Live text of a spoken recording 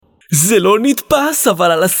זה לא נתפס,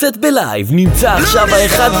 אבל על הסט בלייב נמצא עכשיו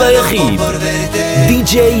האחד והיחיד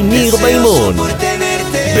די.ג'יי ניר מימון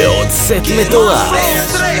בעוד סט מטורף.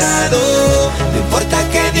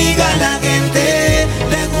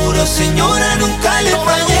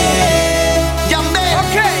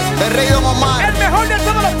 El mejor de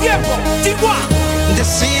todos los tiempos, Chihuahua.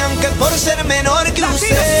 Decían que por ser menor que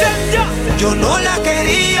usted yo no la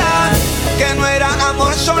quería, que no era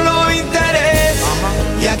amor, solo interés.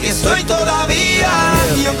 Y aquí estoy todavía,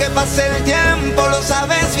 y aunque pase el tiempo lo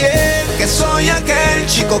sabes bien, que soy aquel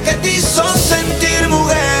chico que te hizo sentir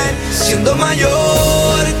mujer, siendo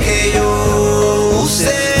mayor que yo.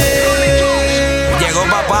 Usted llegó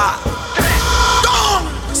papá.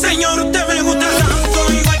 Señor, usted me gusta tanto,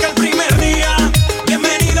 igual que el primer día.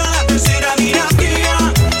 Bienvenido a la tercera dinastía.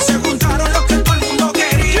 Se juntaron los que todo el mundo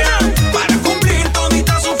quería para cumplir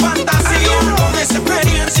todita su fantasía. Con esa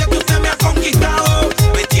experiencia que usted me ha conquistado,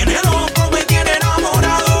 me tiene loco, me tiene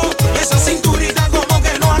enamorado. Esa cinturita como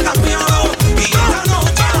que no ha cambiado. Y esta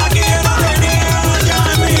noche la quiero tener allá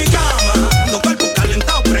en mi cama. Los cuerpos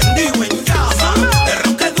calentados, prendidos en llama. El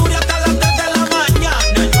ron que dure hasta las 3 de la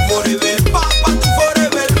mañana. Yo forever papa, tú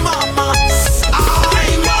forever mama.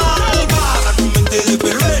 Ay, malvada, con mente de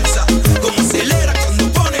perversa. Como acelera cuando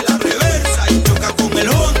pone la reversa. Y choca con el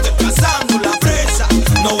honte, cazando la presa.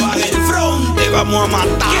 No va del fronte, vamos a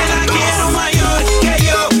matar. Que la quiero mayor que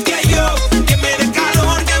yo. Que me dé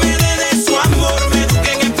calor, que me dé de su amor. Me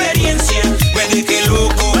eduque en experiencia, me deje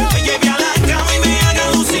loco. Me lleve a la cama y me haga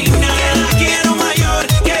alucinar. Que la quiero mayor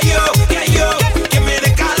que yo. Que me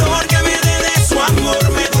dé calor, que me dé de su amor.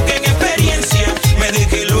 Me eduque en experiencia, me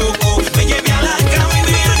deje loco. Me lleve a la cama y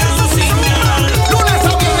me haga alucinar. Lunes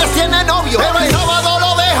a viernes tiene novio, pero el sábado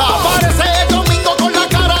lo deja. Aparece el domingo con la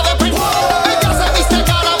cara de pendeja. Ella se viste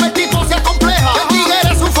cara, el tipo se acompleja. El tigre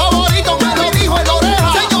es su favorito, me lo dijo en la oreja.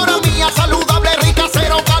 Señora mía, saludable, rica,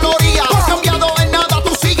 cero calorías. No has cambiado en nada,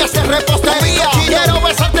 tú sigues en repostería. Quiero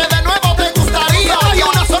besarte de nuevo, te gustaría. Hay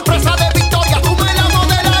una sorpresa de victoria, tú me la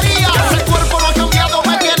modelarías. Ese cuerpo no ha cambiado,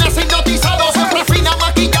 me tienes hipnotizado. Siempre fina,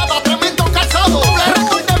 maquillada, tremendo calzado.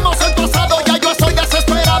 Recordemos el pasado, ya yo estoy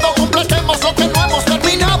desesperado. Completemos lo que no hemos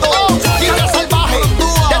terminado. Tigre salvaje,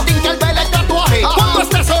 de Tinkerbell el tatuaje. Cuando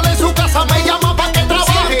esté sola en su casa me llama pa' que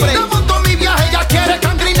trabaje. Le monto mi viaje, ya quiere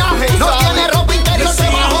cangrinaje. No tiene ropa interior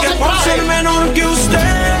debajo Que del por traje. ser menor que usted,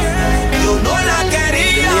 yo no la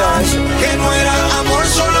quería, que no era amor,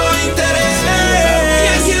 solo interés. y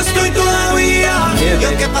así estoy todavía. Y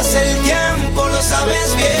aunque pase el tiempo lo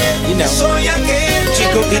sabes bien, que soy aquel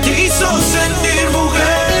Chico que te hizo sentir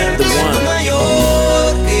mujer. siendo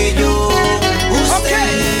mayor que yo. Usted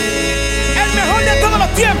El mejor de todos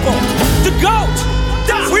los tiempos, The GOAT,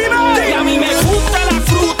 Y a mí me gusta la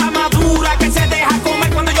fruta madura que se deja comer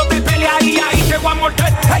cuando yo te pelearía y te voy a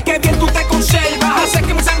morder. Ay, que bien tú te conservas, hace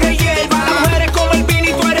que mi sangre hierva. Las mujeres como el vino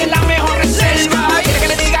y tú eres la mejor reserva. ¿Quiere que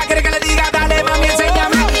le diga? Dale, mami,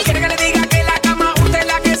 enséñame. ¿Quiere que le diga que en la cama usted es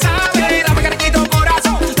la que sabe? Dame cariñito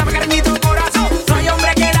corazón. No hay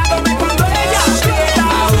hombre que la tome cuando ella aprieta.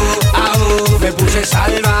 Me puse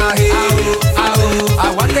salvaje.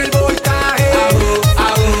 Aguante el voltaje.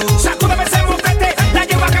 Sacúdame ese mofete, la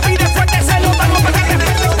llevo a que pide fuerte, se lo damos para que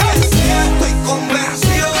respete. estoy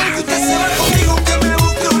convencido que usted se va conmigo, que me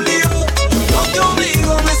busque un lío. No te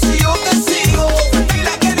obligo, me sigo, te sigo.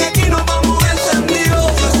 Tranquila que de aquí nos vamos encendidos.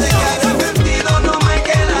 Yo sé que arrepentido no me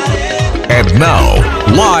quedaré. And now,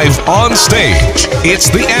 live on stage, it's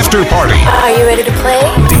the after party. Are you ready to play?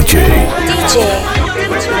 DJ DJ.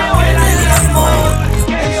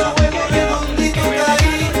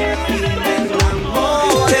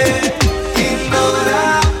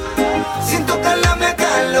 Siento que la me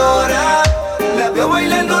acalora. La veo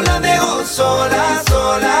bailando, la dejo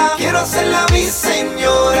sola. Quiero hacerla mi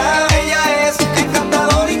señora. Ella es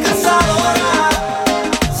encantadora y cazadora.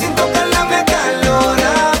 Siento que la me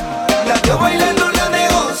acalora. La veo bailando, la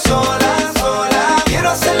dejo sola. Quiero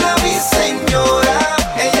hacerla mi señora.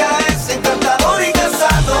 Ella es encantadora y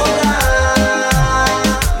cazadora.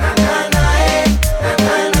 Na na na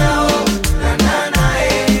na na oh, na na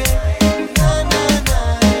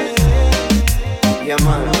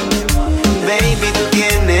Baby, tú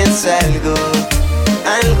tienes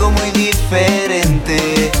algo muy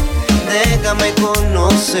diferente. Déjame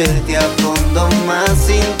conocerte a fondo más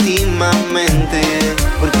íntimamente.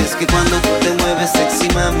 Porque es que cuando tú te mueves sexy,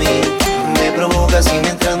 mami, me provocas y me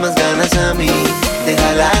entras más ganas a mí de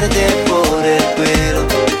jalarte por el pelo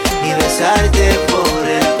y besarte por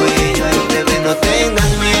el cuello. Ay, bebé, no tengas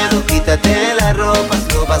miedo, quítate la ropa,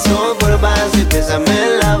 lo paso por paso y bésame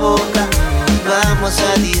en la boca. Vamos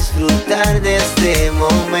a disfrutar de este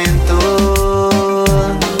momento.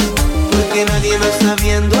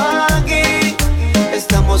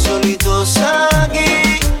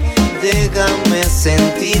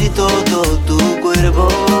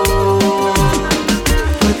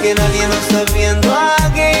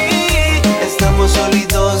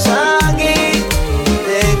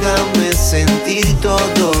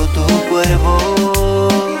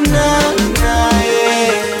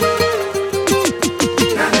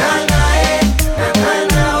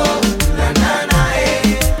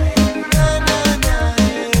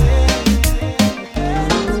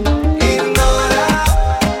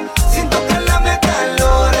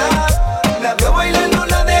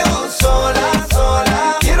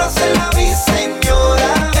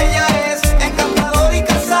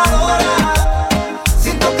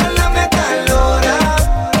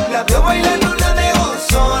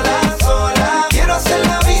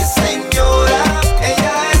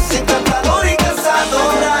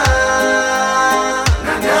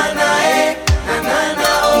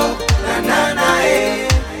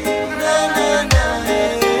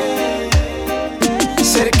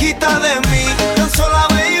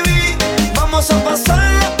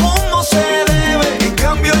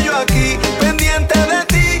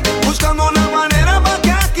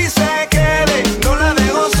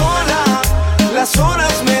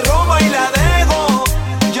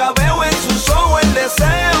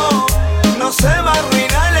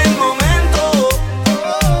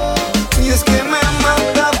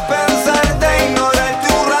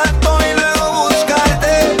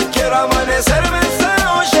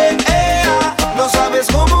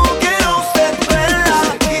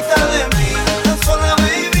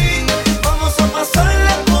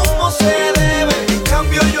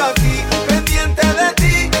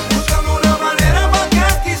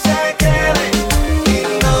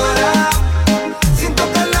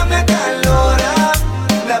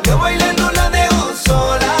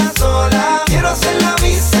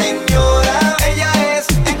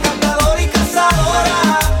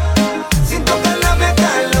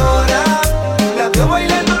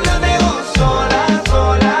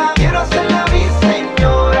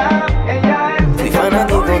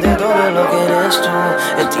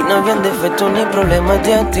 no habían defectos ni problemas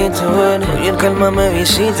de actitud. Hoy el calma me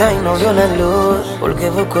visita y no vio la luz, porque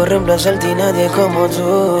busco reemplazarte y nadie como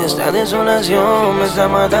tú. Esta desolación me está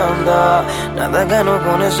matando, nada gano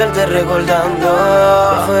con estarte recordando.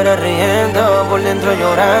 Por fuera riendo, por dentro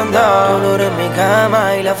llorando, dolor en mi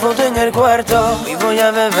cama y la foto en el cuarto. Hoy voy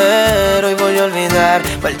a beber, hoy voy a olvidar,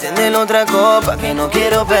 bartender otra copa que no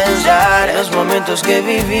quiero pensar en los momentos que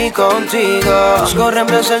viví contigo. Busco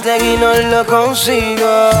reemplazarte y no lo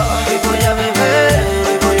consigo. Hoy voy a beber,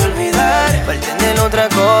 hoy voy a olvidar, bartender otra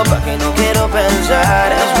copa que no quiero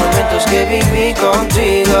pensar en los momentos que viví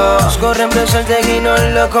contigo. Busco reemplazarte y no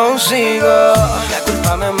lo consigo. La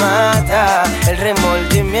culpa me mata, el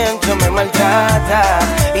remordimiento me maltrata,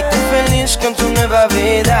 y tú feliz con tu nueva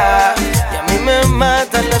vida y a mí me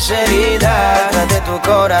matan las heridas detrás de tu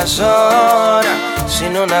corazón,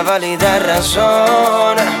 sin una válida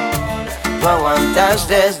razón. Tú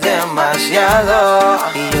aguantaste demasiado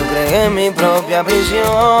y yo creé mi propia prisión.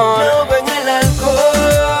 No ven el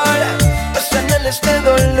alcohol, pasan este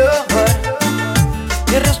dolor,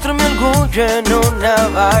 y arrastro mi orgullo en una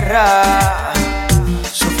barra,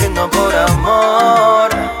 sufriendo por amor.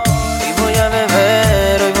 Hoy voy a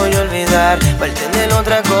beber, hoy voy a olvidar, bartender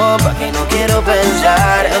otra copa que no quiero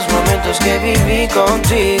pensar en los momentos que viví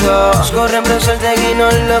contigo. Busco reemplazarte y no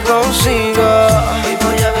lo consigo. Hoy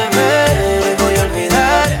voy a beber, hoy voy a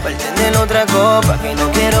olvidar, bartender otra copa que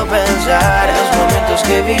no quiero pensar en los momentos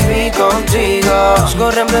que viví contigo.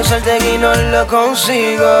 Busco reemplazarte y no lo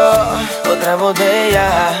consigo. Otra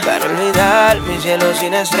botella para olvidar mi cielo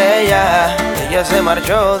sin estrella. Ella se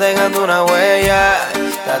marchó dejando una huella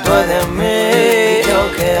tatuada de mí.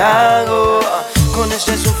 ¿Yo qué hago con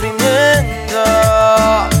este sufrimiento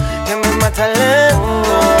que me mata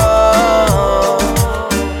lento?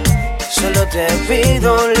 Solo te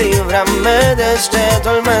pido, líbrame de este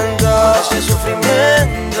tormento, de este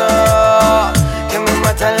sufrimiento que me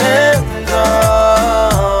mata lento.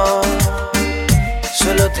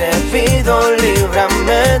 Solo te pido,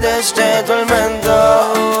 líbrame de este tormento.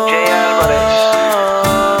 Jay Álvarez,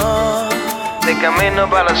 de camino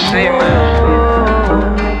para la cima,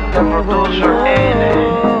 the producer N.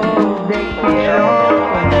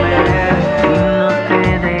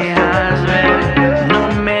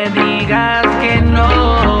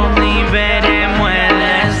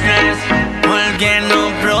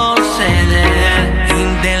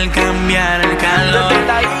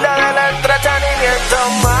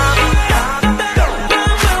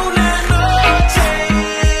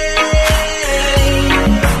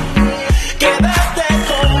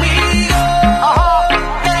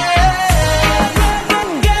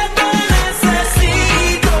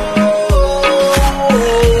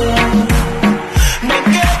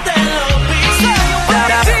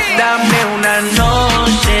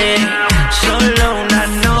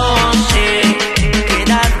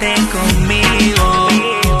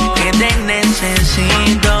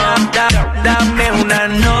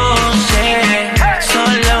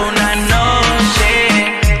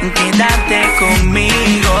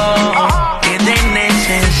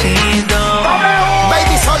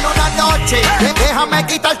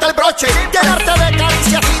 Quitarte el broche, llenarte de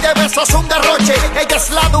caricias y de besos un derroche. Ella es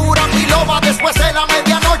la dura, mi loba después de la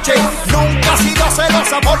medianoche. Nunca ha sido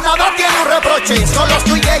celosa, por nada tiene un reproche. Solo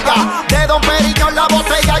tú y ella, de Don Periñón la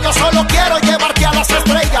botella. Yo solo quiero llevarte a las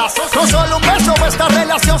estrellas. Con solo un beso esta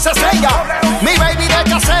relación se sella. Mi baby de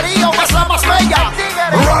caserío es la más bella.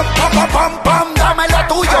 Rum, pam, pam, pam, pam, dame lo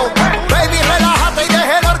tuyo. Baby, relájate y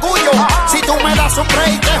deja el orgullo. Si tú me das un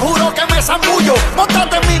break, te juro que me zambullo.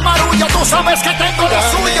 Móntate en mi marullo, tú sabes que tengo lo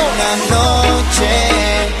suyo. Una noche,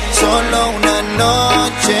 solo una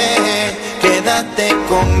noche, quédate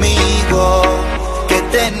conmigo, que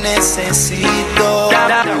te necesito.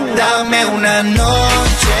 Dame una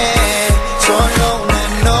noche, solo una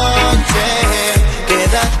noche,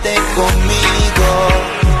 quédate conmigo,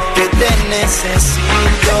 que te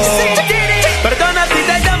necesito. Perdona si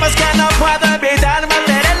te llamas que no puedo evitarme.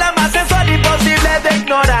 Eres la más sensual, imposible de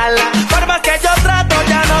ignorarla. Por más que yo trato,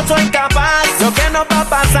 ya no soy capaz. Lo que no va a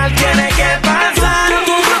pasar tiene que pasar.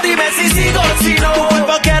 Tú dime si sigo, si no. Tu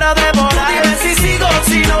cuerpo quiero devorar. Tú dime si sigo,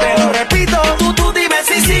 si no. Te lo repito. Tú dime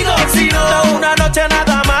si sigo, si no. Una noche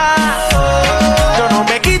nada más. Yo no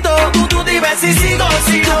me quito. Tú dime si sigo,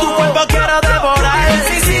 si no. Tu cuerpo quiero devorar. Dime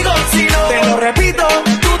si sigo, si no. Te lo repito.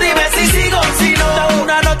 Tú dime si sigo, si no.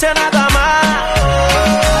 Una noche nada más.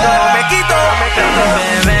 Yo no me quito.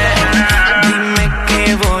 Bebé, dime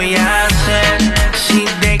qué voy a hacer si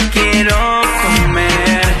te quiero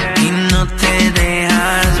comer y no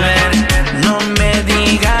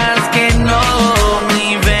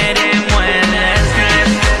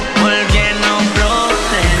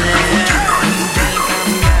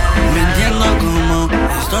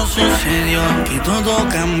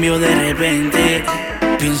cambio de repente.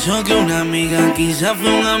 Pienso que una amiga quizás fue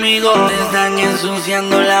un amigo. Te están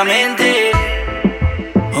ensuciando la mente.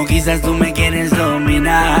 O quizás tú me quieres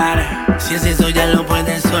dominar. Si es eso ya lo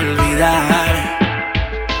puedes olvidar.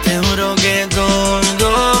 Te juro que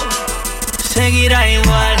todo seguirá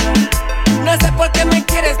igual. No sé por qué me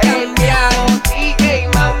quieres cambiar. Sigue,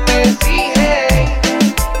 mami, sigue.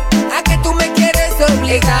 A que tú me quieres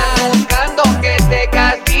obligar. Estás buscando que te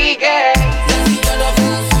castigue. Y así yo no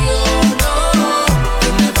funciono. Tú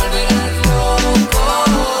me volverás loco.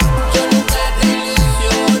 Yo nunca te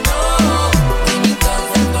ilusiono. Dime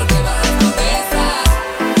entonces por qué vas con esas.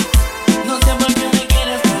 No sé por qué me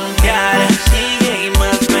quieres cambiar. Sigue y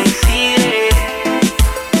más me sigue.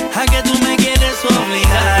 A que tú me quieres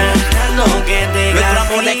obligar. Buscando que te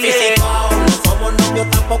castigue. No somos novios,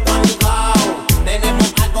 tampoco amigos. Tenemos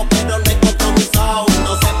algo pero no es compromiso.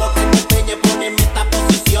 No sé por qué te empeñes ponerme esta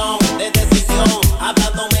posición de decisión,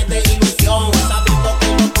 hablándome de ilusión, sabiendo que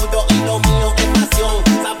lo tuyo y lo mío es pasión,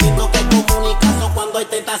 sabiendo que comunicación cuando hay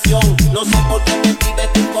tentación. No sé por qué me pides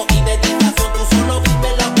tiempo y dedicación. Tú solo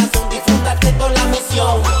vives la ocasión, disfrutarte con la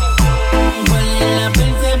misión. Vale la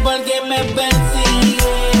pensé porque me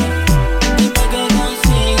persigue. Dime que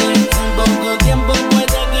consigues. En poco tiempo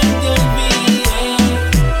puede que te olvide.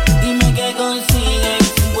 Dime que consigues.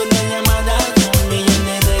 50 llamadas, 1 millón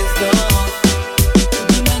de textos.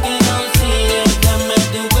 Dime que consigues. Dame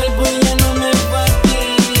tu cuerpo y ya no me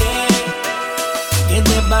fastidies. ¿Qué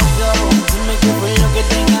te pasó? Dime qué fue lo que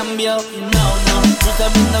te cambió. No, tú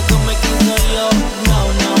sabiendo cómo es que soy yo. No,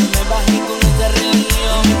 me bajé con esa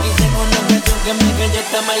religión. Me quise con una canción que me cayó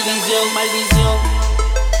esta maldición.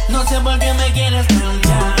 No sé por qué me quieres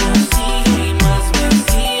cambiar. Sigue y más me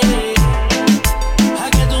sigue. A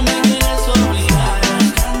que tú me quieres obligar.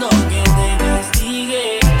 Buscando que te castigue.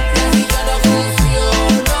 Y así yo no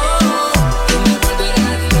funciono. Tú me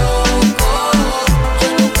volverás loco. Yo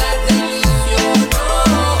nunca te ilusiono.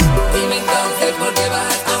 Dime entonces por qué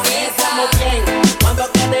vas con esa. Estamos bien, cuando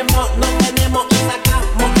queremos, no tenemos y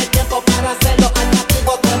sacamos el tiempo para hacerlo. Al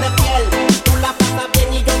castigo tú eres fiel. Tú la pasas bien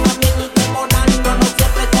y yo también y demorando. No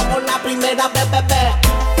siempre como la primera vez, bebé.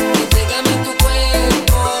 Entrégame tu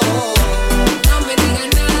cuerpo. No me digas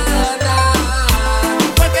nada.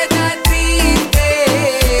 Porque estás triste.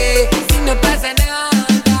 Si no pasa nada.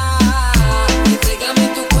 Entrégame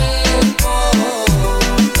tu cuerpo.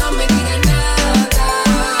 No me digas nada.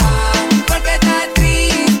 Porque estás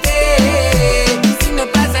triste. Si no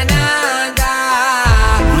pasa nada.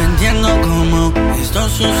 No entiendo cómo esto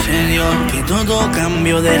sucedió, que todo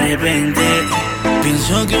cambió de repente.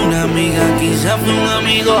 Pienso que una amiga quizás fue un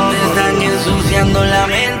amigo. Te están ensuciando la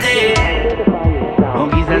mente. O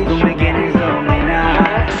quizás tú me quieres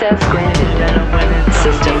dominar. Access granted.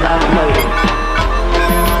 System uploaded.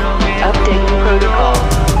 Updating protocol.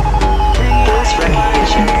 Voice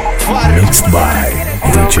recognition. Mixed by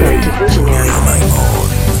DJ Megamix.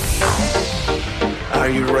 Are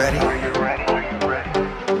you ready?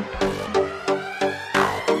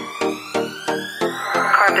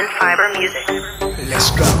 Carbon fiber music.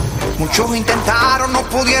 Let's go. Muchos intentaron, no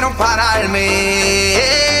pudieron pararme.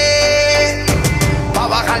 Pa'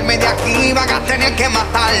 bajarme de aquí van a tener que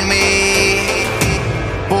matarme.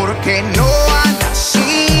 Porque no ha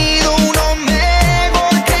nacido uno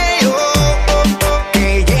mejor que yo,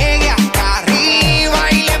 que llegue hasta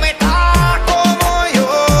arriba y le meta como yo.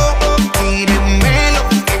 Tírenme lo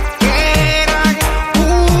que quieran,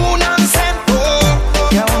 únanse todos,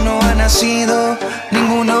 que aún no ha nacido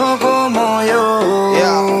ninguno como yo.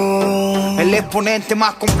 El exponente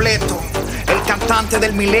más completo, el cantante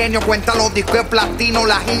del milenio, cuenta los discos de platino,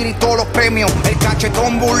 la gira y todos los premios. El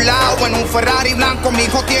cachetón burlado en un Ferrari blanco. Mi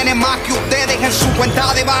hijo tiene más que ustedes en su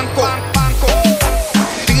cuenta de banco.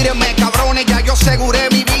 Tírenme cabrones, ya yo aseguré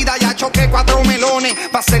mi vida, ya choqué 4 melones.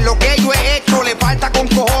 Pa' hacer lo que yo he hecho le falta con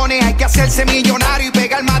cojones. Hay que hacerse millonario y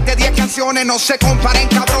pegar más de 10 canciones. No se comparen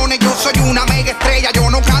cabrones, yo soy una mega estrella. Yo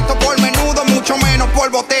no canto por menudo, mucho menos por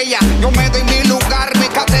botella. Yo me doy mi lugar, mi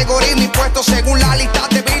categoría y mi puesto según la lista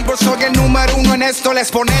de Billboard. Soy el número 1 en esto, el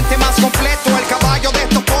exponente más completo. El caballo de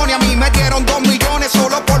estos pone, a mí me dieron 2 millones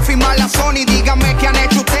solo por firmar la Sony. Díganme qué han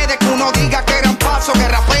hecho ustedes, que uno diga que eran pasos, que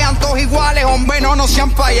rapean todos iguales. Hombre, no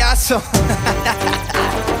sean payasos.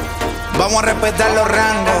 Vamos a respetar los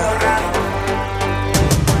rangos.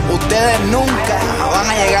 Ustedes nunca van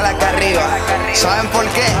a llegar acá arriba. ¿Saben por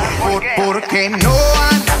qué? Porque no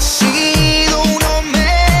ha nacido uno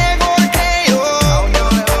mejor que yo,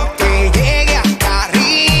 que llegue hasta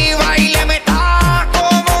arriba y le meta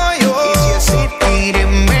como yo.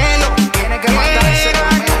 Tírenme lo que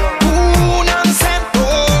quieran, únanse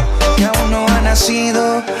todos, que aún no ha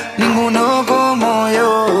nacido ninguno como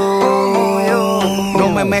yo.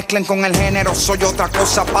 mezclen con el género, soy otra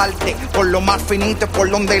cosa aparte. Por lo más finito es por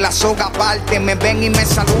donde la soga parte. Me ven y me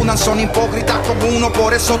saludan, son hipócritas como uno.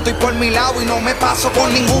 Por eso estoy por mi lado y no me paso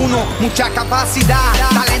con ninguno. Mucha capacidad,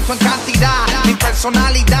 talento en cantidad. Mi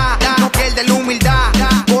personalidad no pierde la humildad.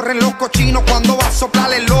 Corren los cochinos cuando va a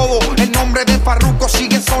soplar el lobo. El nombre de Farruko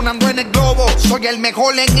sigue sonando en el globo. Soy el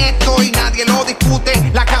mejor en esto y nadie lo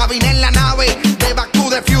discute. La cabina en la nave de Back to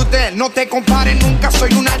the Future. No te compares nunca,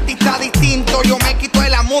 soy un artista distinto. Yo me quito de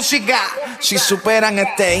la música si superan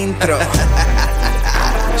este intro.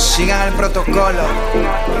 Sigan el protocolo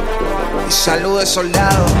y salude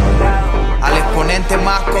soldado al exponente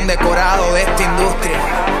más condecorado de esta industria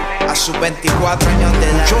a sus 24 años de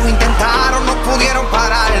edad. Muchos intentaron, no pudieron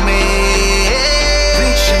pararme.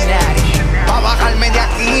 Pa' bajarme de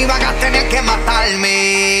aquí van a tener que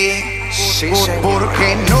matarme. Sí,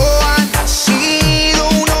 porque no han nacido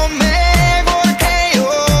uno mejor que yo.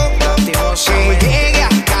 Que llegue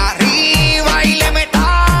acá arriba y le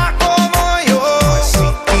meta como yo.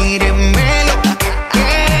 Tírenme lo que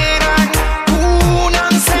quieran,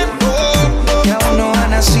 únanse todos. Que aún no ha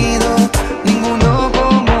nacido ninguno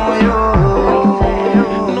como yo.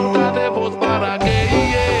 Nunca de voz para que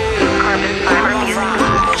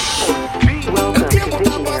El tiempo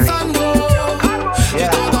está pasando y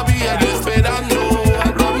todavía yo esperando.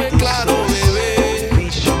 Háblame claro, bebé,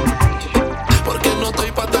 porque no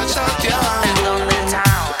estoy pa' tachatear.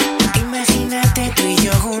 Imagínate tú y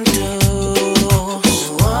yo juntos,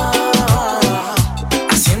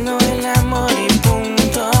 haciendo el amor y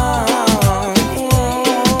punto.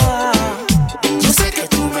 Yo sé que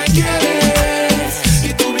tú me quieres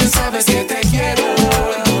y tú bien sabes que te quiero.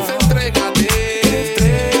 Entonces entrégate,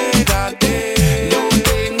 no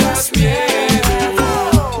tengas miedo.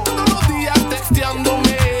 Todos los días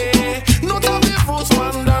texteándome, notas de voz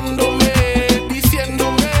mandándome,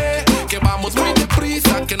 diciéndome que vamos muy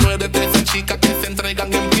deprisa, que no eres de esas chicas que se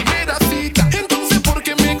entregan en primera cita. Entonces, ¿por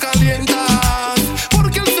qué me calientas?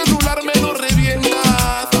 ¿Por qué el celular me lo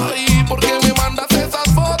revientas? Ay, ¿por qué me mandas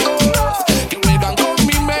esas fotos que juegan con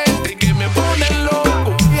mi mente y que me ponen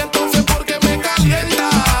loco? Y entonces, ¿por qué me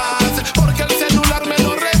calientas? Porque el celular me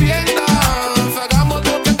lo revientas. Hagamos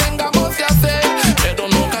lo que tengamos que hacer, pero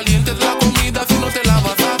no calientes la comida si no te la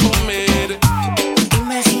vas a comer.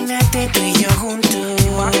 Imagínate tú y yo juntos,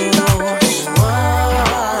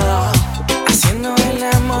 haciendo el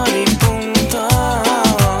amor y punto.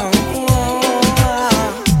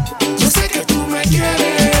 Yo sé que tú me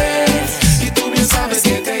quieres y tú bien sabes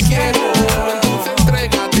que te quiero. Entonces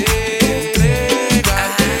entrégate,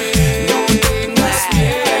 no tengas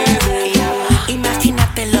miedo.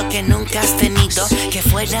 Imagínate lo que nunca has tenido, que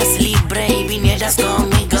fueras libre y vinieras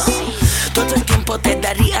conmigo. Todo el tiempo te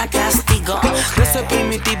daría castigo. Yo soy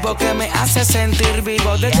primitivo que me hace sentir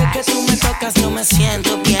vivo. Desde que tú me tocas yo me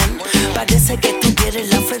siento bien. Parece que tú quieres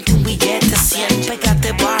la frente un billete 100.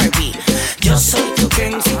 Pégate Barbie, yo soy tu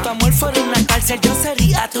Ken. Si tu amor fuera una cárcel yo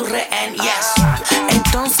sería tu rehén, yes.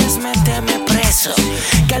 Entonces méteme preso,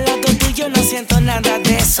 que al lado tuyo no siento nada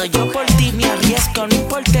de eso. Yo por ti me arriesgo, no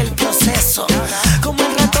importa el proceso. Como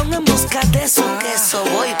el ratón en busca de su queso,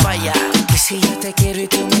 voy para allá. Y si yo te quiero y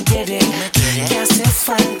tú me quieres, ¿qué hace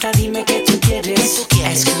falta? Dime que tú quieres.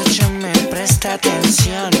 Escúchame, presta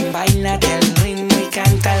atención, baila del ritmo y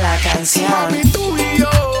canta la canción. Mami, tú y yo,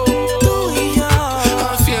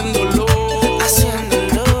 haciéndolo,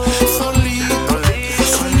 solito,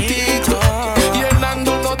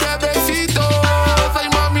 llenándonos de besitos. Ay,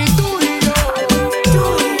 mami, tú y yo,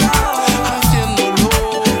 haciéndolo,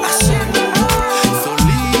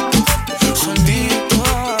 solito, juntito.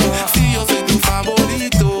 Si yo soy tu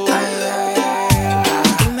favorito.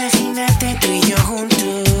 Imagínate tú y yo juntos,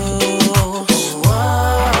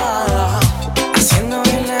 haciendo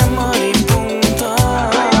el amor y punto.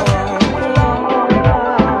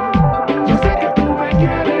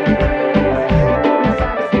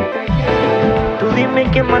 Tú dime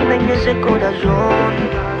qué manda en ese corazón,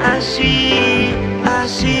 así,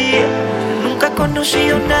 así. Nunca he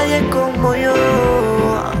conocido a nadie como yo,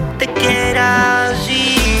 te quiera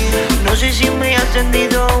así. No sé si me ha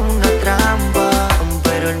tendido una trampa,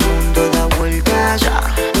 pero el mundo da vueltas.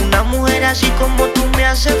 Una mujer así como tú me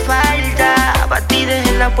hace falta. Pa' ti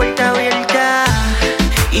dejé la puerta abierta.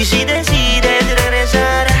 Y si decides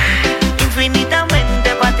regresar,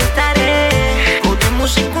 infinitamente pa' ti estaré.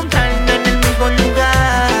 Podemos encontrarnos en el mismo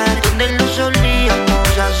lugar donde lo solíamos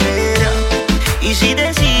hacer. Y si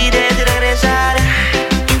decides regresar,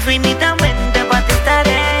 infinitamente pa' ti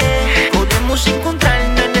estaré. Podemos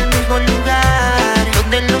encontrarnos en el mismo lugar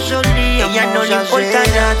donde lo solíamos hacer. Ya no le importa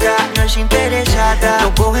nada, no desinteresada.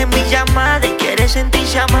 No coges mi llamada y quieres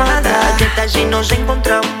sentirse amada. ¿Qué tal si nos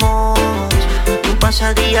encontramos? Un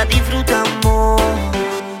pasadía disfrutamos.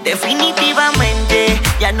 Definitivamente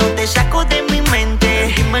ya no te saco de mi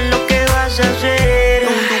mente. Dime lo que vas a hacer.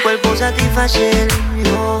 Con tu cuerpo satisfacer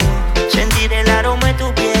yo. Sentir el aroma de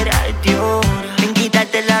tu piel, Dios. En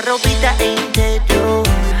quitarte la ropita interior.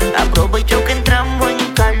 Aprovecho que entramos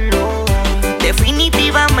en calor.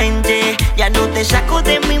 Definitivamente ya no te saco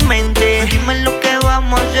de mi mente. Dime lo que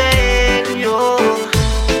vamos a hacer yo.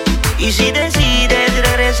 Y si decides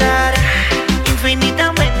regresar,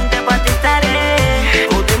 infinitamente para ti estaré.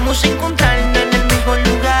 Podemos encontrarnos en el mismo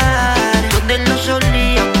lugar donde lo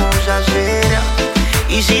solíamos hacer.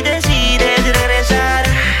 Y si decides regresar,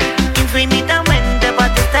 infinitamente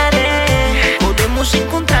para ti estaré. Podemos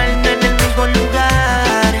encontrarnos en el mismo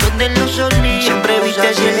lugar donde lo solíamos. Siempre viste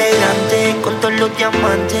así elegante, con todos los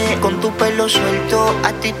diamantes, con tu pelo suelto,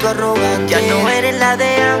 actitud arrogante. Ya no eres la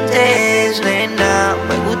de antes, nena.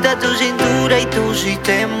 Me gusta tu cintura y tu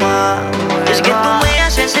sistema. Es que tú me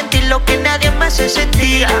haces sentir lo que nadie me hace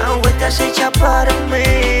sentir. O estás hecha para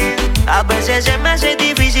mí. A veces se me hace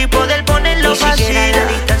difícil poder ponerlo fácil. Ni siquiera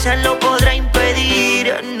la distancia lo podrá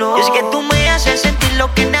impedir, no. Es que tú me haces sentir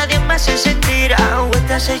lo que nadie me hace sentir. O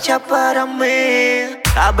estás hecha para mí.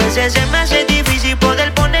 A veces se me hace difícil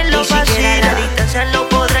poder ponerlo fácil. Ni siquiera la distancia lo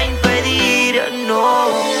podrá impedir, no.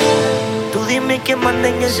 Tú dime qué manda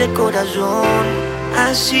en ese corazón.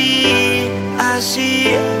 Así,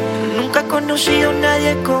 así. Nunca he conocido a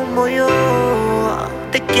nadie como yo.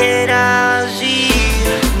 Te quiera así.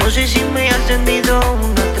 No sé si me has tendido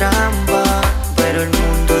una trampa, pero el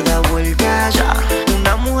mundo da vueltas.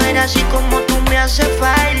 Una mujer así como tú me hace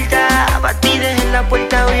falta. Para ti dejé la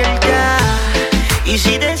puerta abierta. Y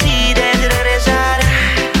si decides regresar,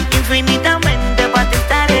 infinitamente para ti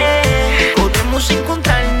estaré. Podemos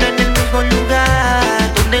encontrarnos en el mismo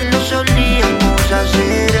lugar donde lo solíamos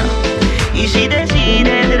hacer. Y si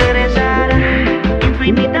decides regresar,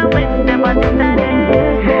 infinitamente para ti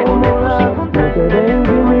estaré. Podemos encontrarnos en el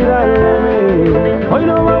mismo lugar. Hoy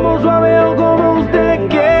nos vamos suave o como usted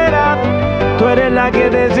quiera. Tú eres la que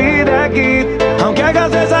decide aquí. Aunque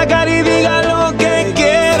hagas esa cara y digas lo que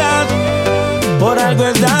quieras, por algo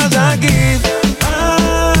estás aquí.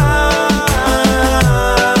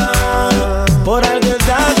 Por algo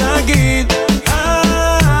estás aquí.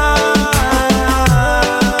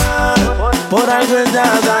 Por algo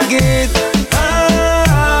estás aquí.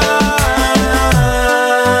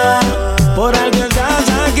 Por algo estás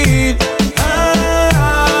aquí.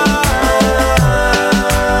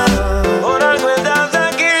 Por algo estás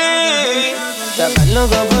aquí. Estaba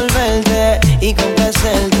loco por verte y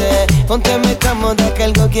complacerte. Ponte me cómoda que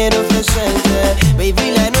algo quiero ofrecerte.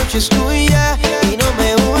 Baby, la noche es tuya y no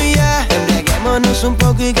me huya. Embriaguémonos un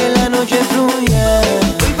poco y que la noche fluya.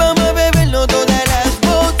 Hoy vamos a beberlo todas las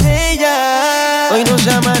botellas. Hoy nos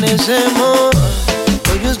amanecemos.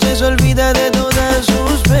 Hoy usted se olvida de todas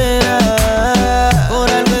sus penas. Por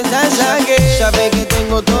algo estás aquí. Sabe que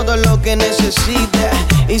tengo todo lo que necesita.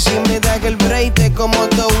 Y si me da que el break te como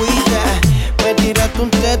towita. Me tiraste un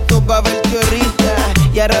texto pa' verte ahorita.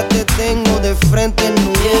 Y ahora te tengo de frente en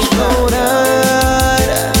un explorar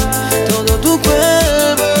todo tu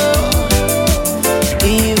cuerpo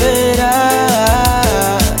y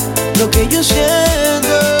verás lo que yo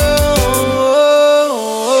siento.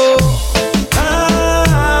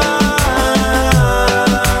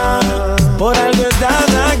 Por algo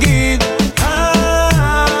estás aquí.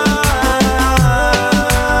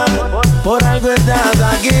 Por algo estás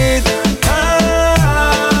aquí.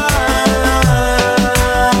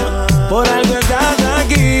 Por algo estás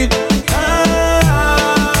aquí.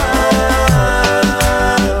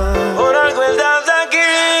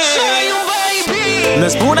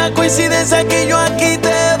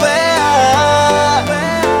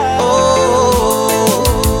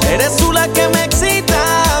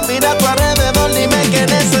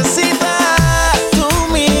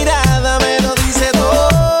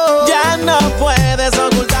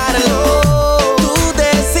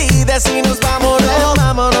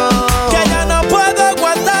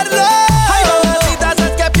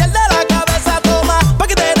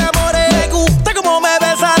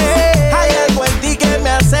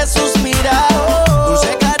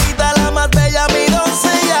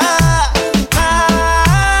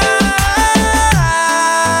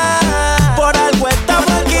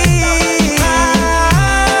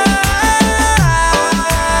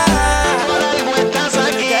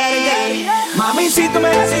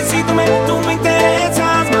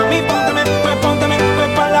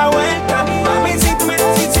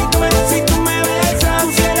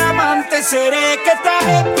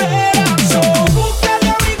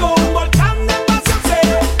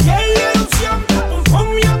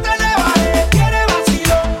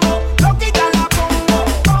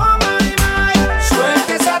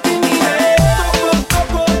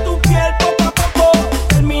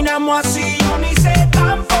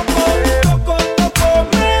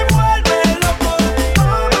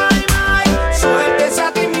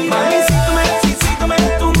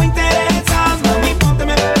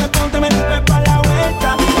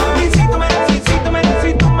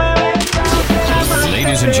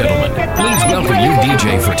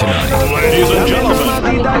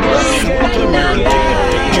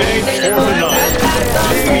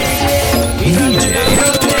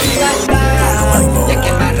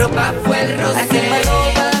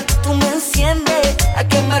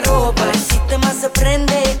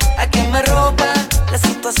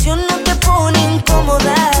 no te pone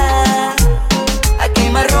incómoda. A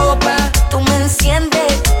quemarropa, tú me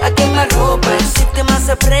enciendes. A quemarropa, el sistema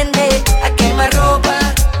se prende. A quemarropa,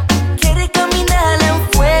 quiere caminar en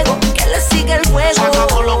fuego, que le siga el juego. Se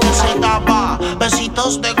acabó lo que se daba,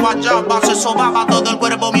 besitos de guayaba. Se sobaba todo el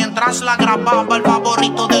cuerpo mientras la grababa. El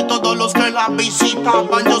favorito de todos los que la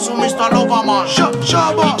visitaban. Yo su Mr. Obama,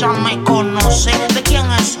 ella me conoce. ¿De quién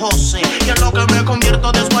es José? Y es lo que me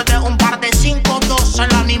convierto después de un par de 5-2.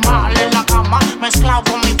 El animal en la cama, mezclado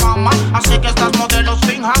con mi fama. Así que estas modelos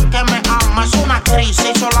finjan que me ama. Es una actriz,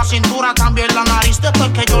 se hizo la cintura, también la nariz. Después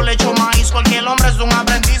que yo le echo maíz, cualquier hombre es un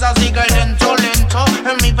aprendiz. Así que lento, lento,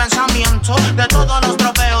 en mi pensamiento. De todos los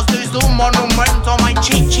trofeos, tú un monumento. My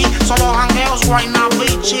chichi, solo jangueos, guayna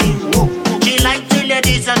bichi. She like the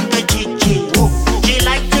ladies and the chichi. She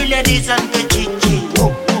like the ladies and the chichi.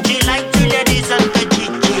 She like the ladies and the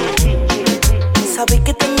chichi. Sabe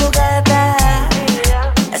que tengo gata,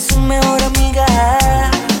 es su mejor amiga.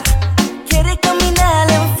 Quiere caminar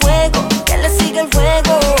en fuego, que le siga el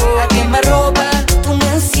fuego. A quemarropa, tú me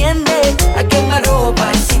enciendes. A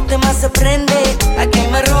quemarropa, el sistema se prende. A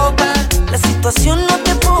quemarropa, la situación no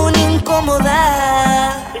te pone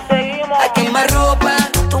incómoda. A quemarropa,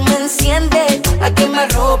 tú me enciendes. A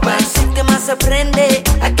quemarropa, el sistema se prende.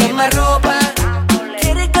 A quemarropa,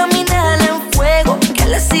 quiere caminar en fuego, que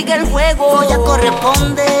le siga el juego. Voy a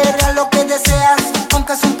corresponder a lo que deseas,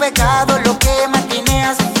 aunque es un pecado lo que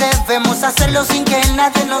maquineas. Debemos hacerlo sin que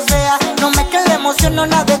nadie nos vea. No me quede emoción, no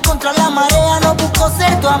nade contra la marea. No busco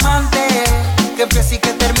ser tu amante, que empiece y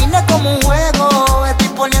que termine como un juego. Estoy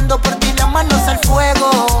poniendo por ti las manos al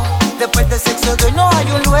fuego. Después de sexo de hoy no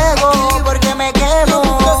hay un luego, porque me quemo. No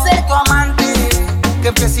busco ser tu amante, que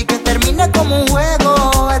empiece y que termine como un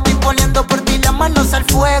juego. Estoy poniendo por ti las manos al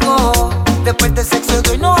fuego. Después de sexo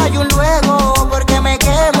de hoy no hay un luego, porque me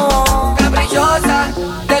quemo. Caprichosa,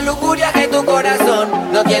 de lujuria que tu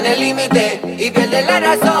corazón no tiene límite y pierde la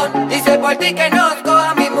razón. Dice por ti que nos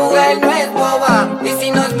coja, mi mujer no es boba. Y si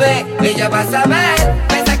nos ve, ella va a saber.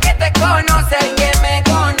 Piensa que te conoce y que me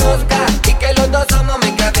conozca, y que los dos somos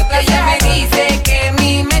mezclas de placer. Ella me dice que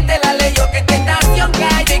mi mente la leyó, que tentación que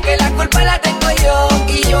hay y que la culpa la tengo yo.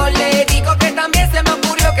 Y yo le digo que también se me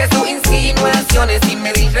ocurrió que sus insinuaciones sin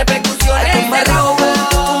medir repercusiones. A quemarropa,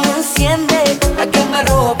 tú me enciendes. A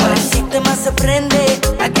quemarropa, el sistema se prende.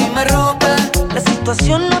 A quemarropa, la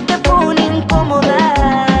situación no te pone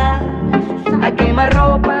incómoda. A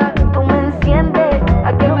quemarropa, tú me enciendes.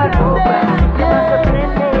 A quemarropa, el sistema se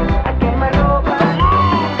prende. A quemarropa,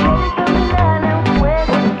 caminar en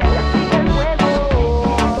fuego, que le siga el juego.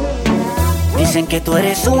 Dicen que tú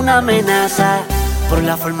eres una amenaza por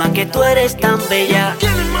la forma que tú eres tan bella.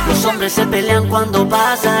 Los hombres se pelean cuando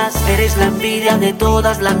pasas. Eres la envidia de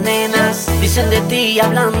todas las nenas. Dicen de ti,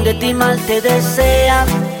 hablan de ti, mal te desean,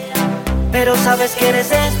 pero sabes que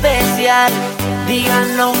eres especial.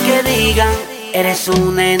 Digan lo que digan, eres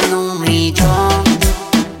una en un millón.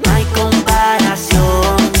 No hay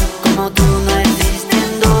comparación, como tú no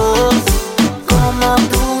existen dos. Como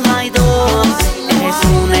tú no hay dos, eres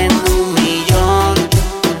una en un millón.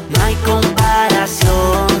 No hay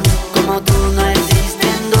comparación, como tú no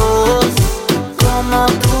existen dos. Como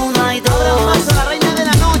tú no hay dos. Ahora paso la reina de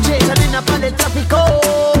la noche, sale para el tráfico,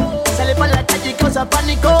 sale para la calle y causa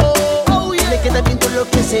pánico. Le queda bien todo lo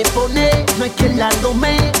que se pone, no hay quien la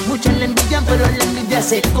tome. Muchos la envidian, pero la envidia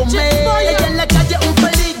se come. Ella en la calle un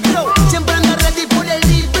peligro, siempre anda ready por el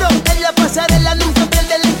libro. En la pasarela nunca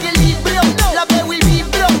pierde el equilibrio. La veo y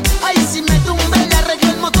vibro, ahí si me tumbe, le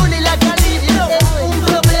arreglo el motor y la calibro. Un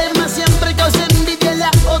problema siempre causa envidia en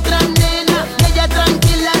la otra nena. Y ella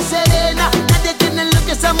tranquila, serena, nadie tiene lo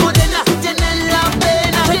que esa morena tiene la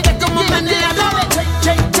pena. Fíjate como menea, dale,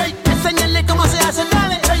 enséñale cómo se hace,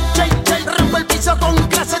 dale. Rompo el piso con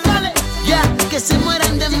clase, dale. Ya, que se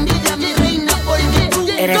mueran de envidia, mi reina, porque tú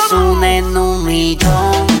eres una en un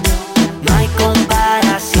millón. No hay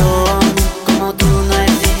comparación, como tú no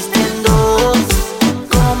existen dos.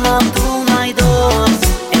 Como tú no hay dos,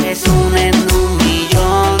 eres una en un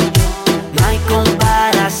millón. No hay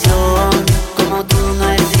comparación, como tú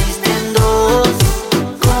no existen dos.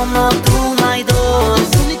 Como tú no hay dos.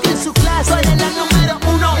 única en su clase, eres la número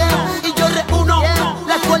uno. Y yo reúno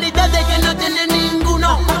las cualidades que no tiene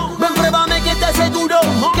ninguno. Ven, pruébame que te aseguro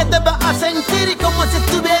que te vas a sentir como si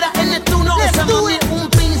estuvieras en el tuno. Esa mami es un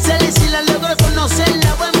pincel y si la logro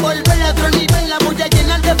conocerla voy a envolverla a otro nivel, la voy a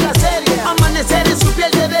llenar de placer. Amanecer en su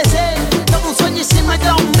piel debe ser como un sueño y si me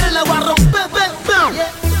da hombre la voy a romper.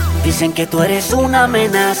 Dicen que tú eres una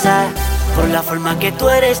amenaza por la forma que tú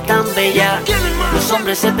eres tan bella. Los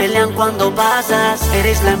hombres se pelean cuando pasas.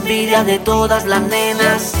 Eres la envidia de todas las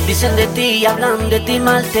nenas. Dicen de ti, hablan de ti,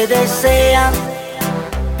 mal te desean,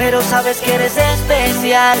 pero sabes que eres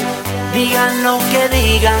especial. Digan lo que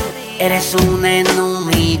digan, eres un en un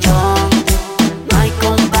millón. No hay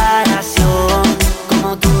comparación,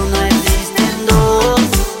 como tú no existen dos.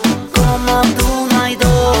 Como tú no hay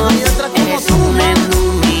dos. Eres un en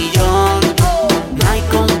un millón. No hay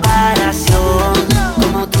comparación,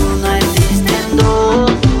 como tú no existen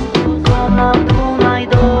dos. Como tú no hay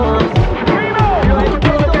dos.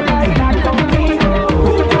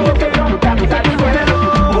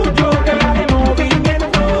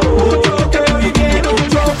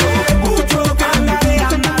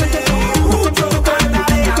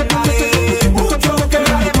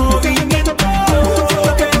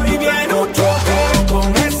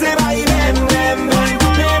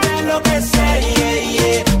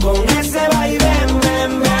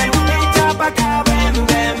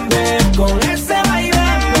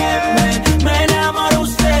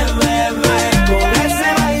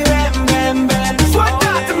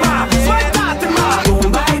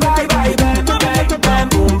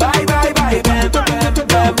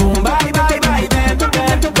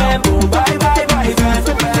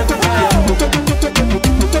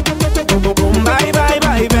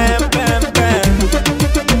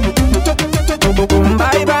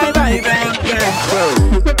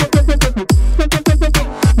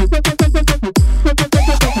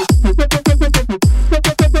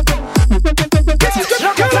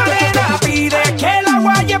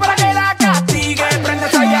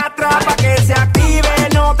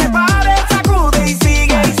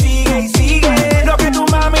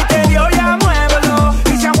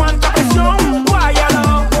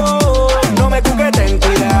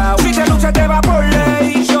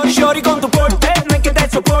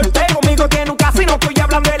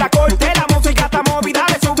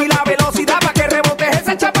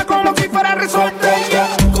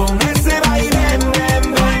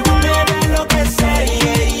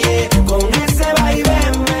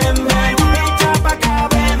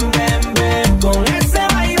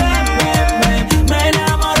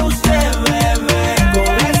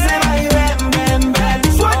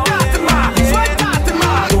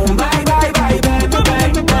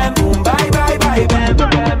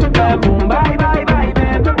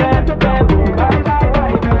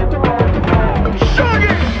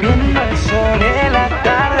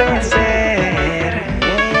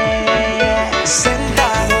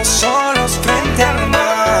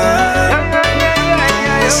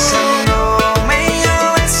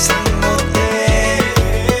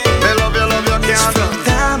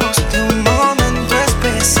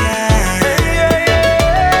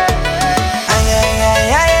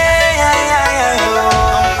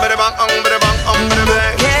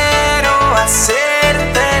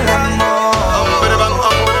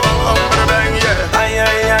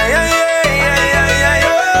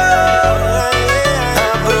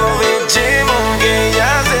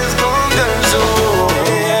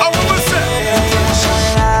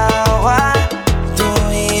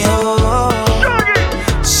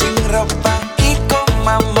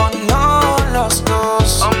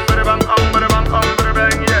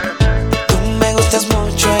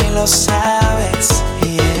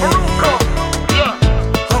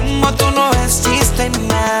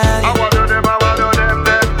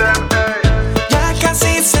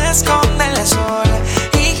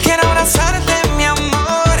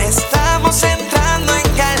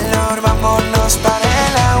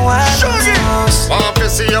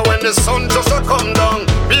 The sun just a come down.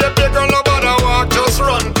 Be a big girl, no bother walk, just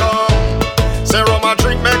run come. Say rum and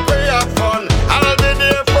drink, make we have fun. I'll be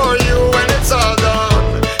there for you when it's all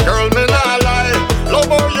done. Girl, me not lie, love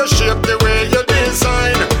how you shape the way you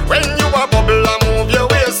design. When you a bubble and move your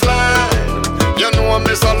waistline. You know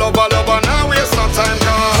me so lover, lover, now waste no time,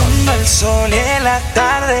 come. Cuando el sol y el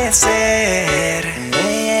atardecer,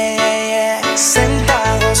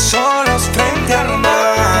 sentados solos frente al mar.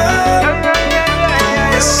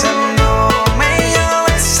 Besándome y yo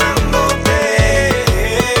besándote,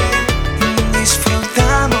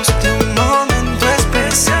 disfrutamos de un momento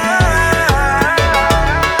especial.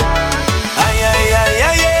 Ay, ay, ay,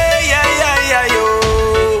 ay, ay, ay, ay, ay,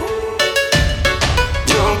 oh.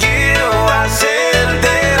 Yo quiero hacerte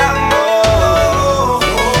el amor.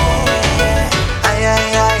 Ay,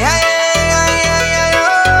 ay, ay, ay, ay, ay, ay, oh.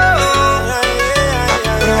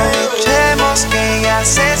 Aprovechemos que ya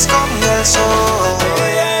se esconde el sol.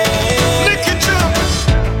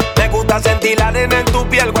 Sentir la arena en tu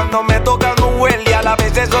piel cuando me toca Nuevo y a la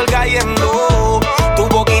vez el sol cayendo. Tu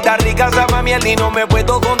boquita rica sabe a miel y no me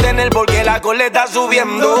puedo contener porque la la coleta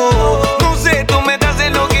subiendo. No sé, tú me estás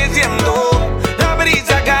enloqueciendo. La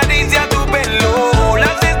brisa acaricia tu pelo.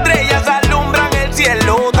 Las estrellas alumbran el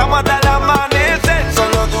cielo. Estamos hasta el amanecer,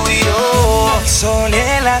 solo tú y yo. Sol y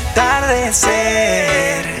el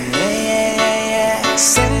atardecer,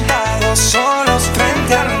 sentados solos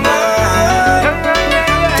frente al mar.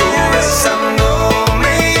 Tú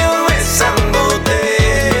besándome y yo besándote.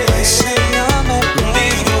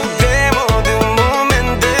 Disfrutemos de un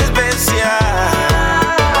momento especial.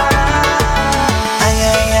 Ay,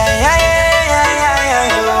 ay, ay, ay, ay, ay, ay,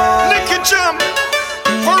 ay. Nicky Jam,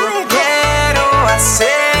 Faruko. Quiero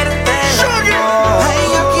hacerte el amor. Ay,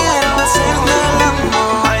 yo quiero hacerte el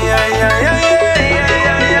amor. Ay, ay, ay, ay, ay,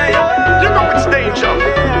 ay, ay, ay. You know it's danger.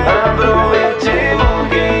 Aprovechemos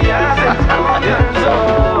que ya se alcanzó.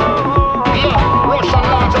 Russian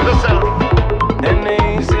launch of the self.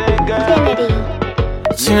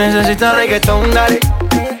 Si necesitas reggaetón, dale.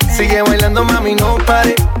 Sigue bailando, mami, no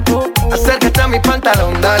pare. Acércate a mi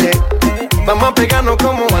pantalón, dale. Vamos a pegarnos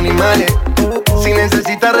como animales. Si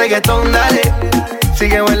necesitas reggaetón, dale.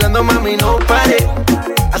 Sigue bailando, mami, no pare.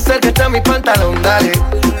 Acércate a mi pantalón, dale.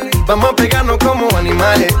 Vamos a pegarnos como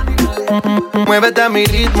animales. Muévete a mi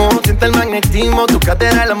ritmo, siente el magnetismo. Tu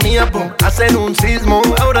cadera es la mía, pum, hacen un sismo.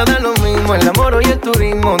 Ahora da lo mismo, el amor y el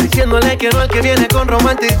turismo. Diciéndole que no al que viene con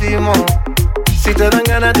romanticismo. Si te dan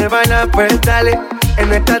ganas de bailar, pues dale.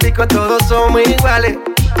 En esta disco todos somos iguales.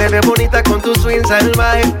 Te ves bonita con tu swing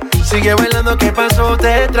salvaje. Sigue bailando, ¿qué pasó?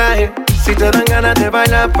 Te traje. Si te dan ganas de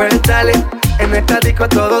bailar, pues dale. En esta disco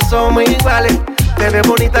todos somos iguales. Te ves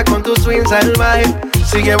bonita con tu swing salvaje.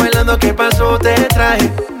 Sigue bailando, ¿qué pasó? Te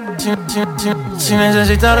traje. Si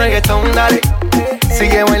necesitas reggaetón, dale.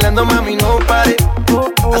 Sigue bailando, mami, no pare.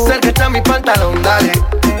 Acércate a mi pantalón, dale.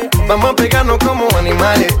 Vamos a pegarnos como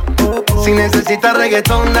animales. Si necesitas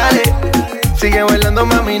reggaetón, dale. Sigue bailando,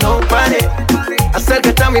 mami, no pare.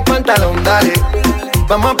 Acércate a mi pantalón, dale.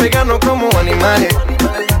 Vamos a pegarnos como animales.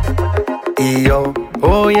 Y yo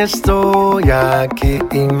hoy estoy aquí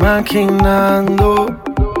imaginando.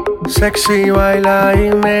 Sexy baila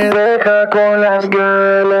y me deja con las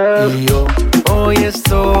ganas. Y yo hoy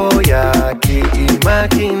estoy aquí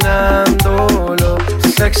imaginándolo.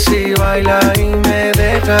 Sexy baila y me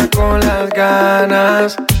deja con las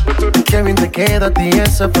ganas. Qué bien te queda a ti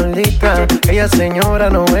esa faldita. Ella señora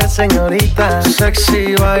no es señorita.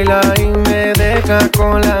 Sexy baila y me deja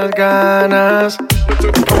con las ganas.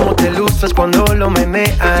 Cómo te luces cuando lo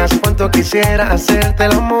meneas. Cuánto quisiera hacerte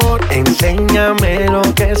el amor. Enséñame lo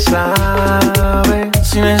que sabes.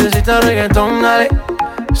 Si necesitas reggaetón, dale.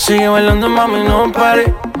 Sigue bailando, mami, no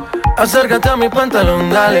pare. Acércate a mi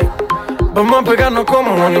pantalón, dale. Vamos a pegarnos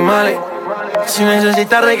como animales. Si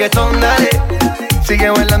necesitas reggaetón, dale. Sigue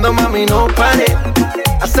bailando, mami, no pare.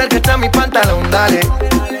 Acércate a mi pantalón, dale.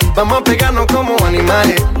 Vamos a pegarnos como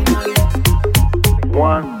animales.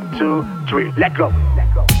 1, 2, 3, let's go.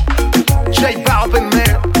 J Balvin,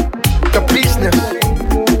 man. The business.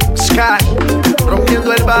 Sky.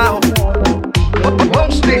 Rompiendo el bajo.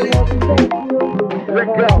 Mosty.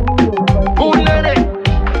 Let's go. Nene.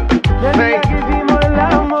 Desde que hicimos el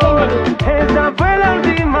amor, esta fue la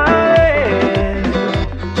última vez.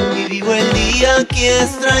 Y vivo el día aquí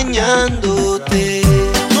extrañándote.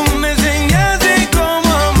 Tú me enseñaste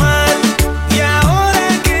cómo amar y ahora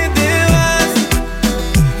que te vas,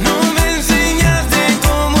 no me enseñaste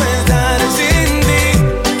cómo estar sin ti.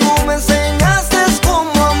 Tú me enseñaste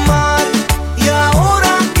cómo amar y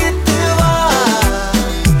ahora que te vas,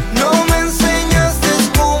 no me enseñaste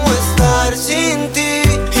cómo estar sin ti.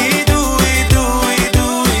 Y tú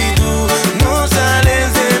no sales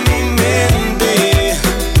de mi mente.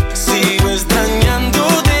 Sigo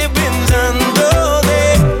extrañándote, pensándote.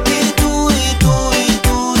 Y tú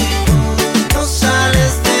no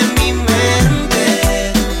sales de mi mente.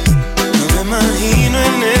 No me imagino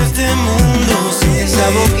en este mundo sin Esa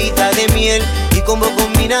boquita de miel y cómo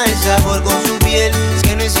combina el sabor con su piel. Es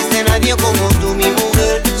que no existe nadie como tú, mi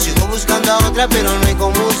mujer. Sigo buscando a otra pero no hay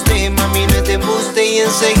como usted. Mami, no te embuste y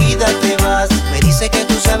enseguida te vas. Me dice que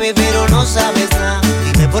tú sabes pero no sabes nada.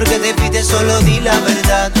 Dime por qué te pides, solo di la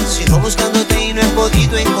verdad. Sigo buscándote y no he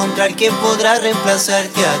podido encontrar quien podrá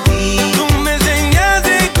reemplazarte a ti. Tú me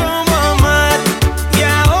enseñaste cómo amar y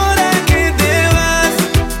ahora que te vas,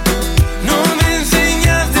 no me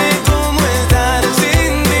enseñaste cómo estar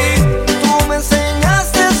sin ti. Tú me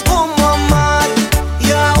enseñaste cómo amar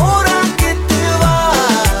y ahora que te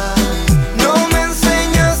vas, no me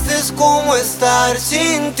enseñaste cómo estar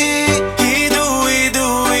sin ti. Y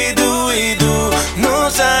tú no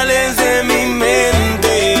sales de mi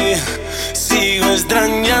mente. Sigo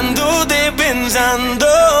extrañándote,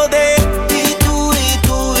 pensándote. Y tú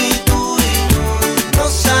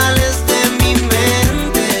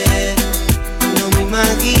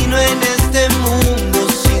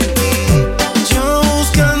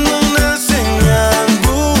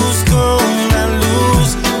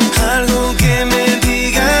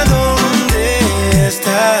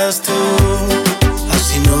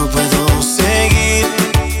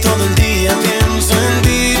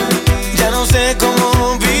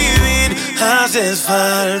haces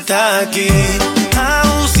falta aquí.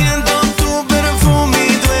 Aún siento tu perfume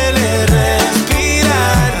y duele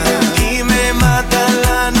respirar. Y me mata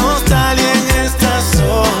la nostalgia en esta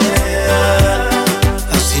soledad.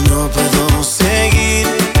 Así no puedo seguir.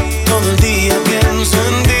 Todo el día pienso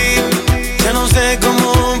en ti. Ya no sé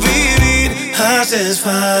cómo vivir. Haces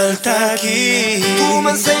falta aquí. Tú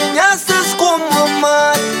me enseñaste cómo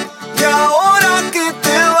amar. Y ahora que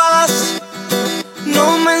te vas,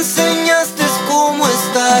 no me enseñaste cómo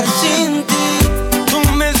estar sin ti. Tú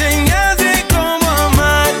me enseñaste cómo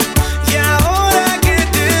amar. Y ahora que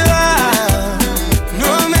te vas,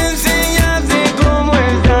 no me enseñaste cómo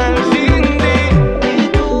estar sin ti.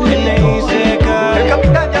 Tú le hice caer. El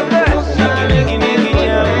capitán ya te la leyenda.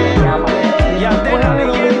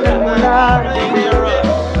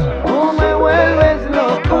 Tú me vuelves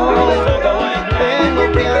loco. Tengo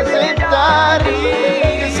que aceptar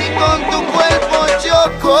que si con tu cuerpo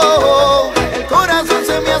choco, el corazón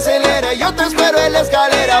se me acelera. Yo te espero en la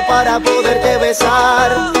escalera para poderte besar.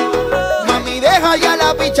 Mami, deja ya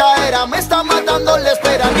la pichadera. Me está matando la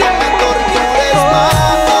espera. No me tortures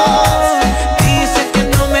más. Dice que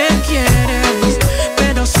no me quieres,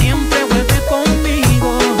 pero siempre vuelve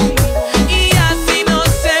conmigo. Y así no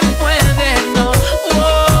se puede, no.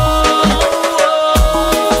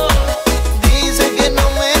 Dice que no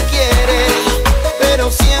me quiere,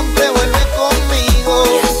 pero siempre vuelve conmigo.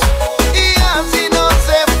 Y así no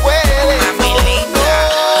se puede.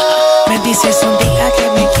 Me dices un día que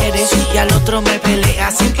me quieres y al otro me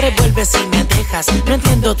peleas. Siempre vuelves y me dejas. No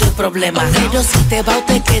entiendo tu problema, pero si te va o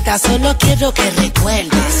te quedas, solo quiero que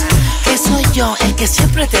recuerdes que soy yo el que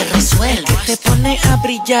siempre te resuelve. Que te pone a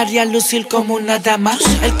brillar y a lucir como una dama.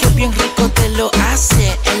 El que bien rico te lo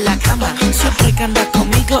hace en la cama. Siempre que anda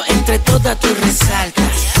conmigo, entre todas tú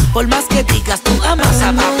resaltas. Por más que digas, tú amas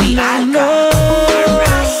a papi Alca.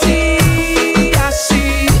 Así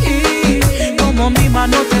como mi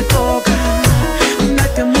mano te toca,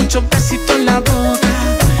 date muchos besitos en la boca.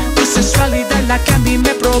 Tu sensualidad es la que a mí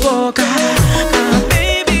me provoca.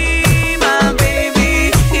 Baby, my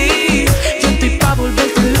baby, yo estoy pa'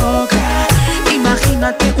 volverte loca.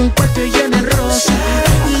 Imagínate un cuarto lleno de rosa,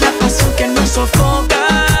 la pasión que nos sofoca.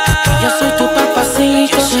 Yo soy tu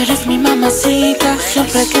papacito, tú eres mi mamacita.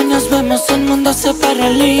 Siempre que nos vemos el mundo se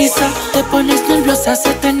paraliza. Te pones nerviosa,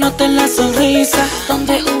 se te nota en la sonrisa.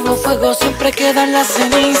 Donde hubo fuego siempre queda la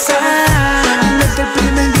ceniza. Desde el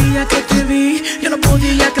primer día que te vi, yo no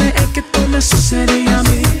podía creer que todo me sucedía a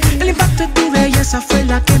mí. El impacto de tu belleza fue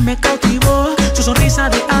la que me cautivó. Tu sonrisa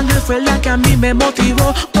de ángel fue la que a mí me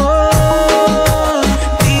motivó. Oh,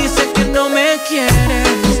 dice que no me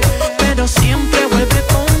quieres, pero siempre vuelve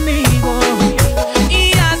conmigo.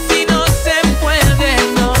 Y así no se puede,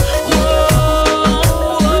 no.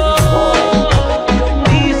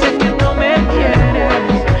 Dice que no me quieres,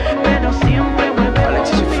 pero siempre vuelve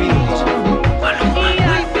conmigo.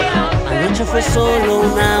 Anoche fue solo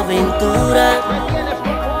una aventura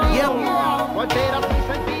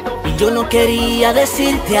y yo no quería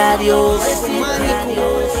decirte adiós.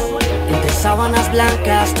 Entre sábanas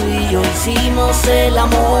blancas tú y yo hicimos el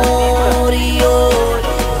amor. Y hoy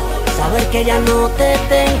saber que ya no te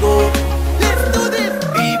tengo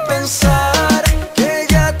Y pensar que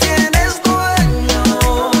ya tienes dueño,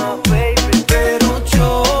 pero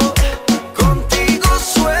yo contigo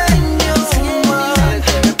sueño más.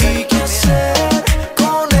 ¿Y qué hacer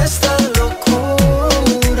con esta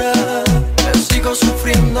locura? Sigo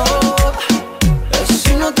sufriendo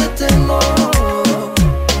si no te tengo.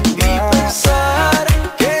 Y pensar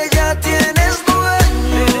que ya tienes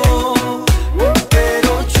dueño,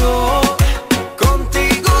 pero yo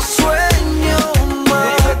contigo sueño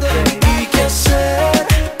más. ¿Y qué hacer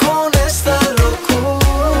con esta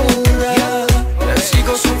locura?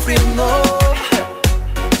 Sigo sufriendo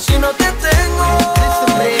si no te tengo.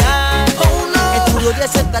 Oh no. Es duro de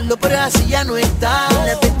aceptarlo, pero así ya no está.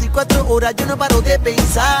 Las 24 horas yo no paro de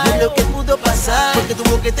pensar en lo que pudo pasar, porque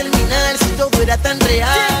tuvo que terminar si todo era tan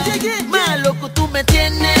real. Más loco tú me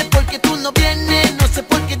tienes, porque tú no vienes. No sé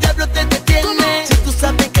por qué diablo te detienes. Si tú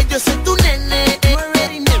sabes que yo soy tu nene,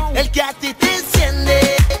 el que a ti te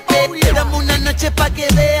enciende. Dame una noche pa' que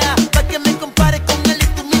vea, pa' que me compares con él y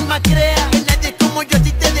tú misma creas que nadie como yo a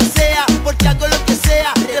ti te desea, porque hago lo que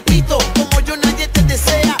sea. Repito, como yo nadie te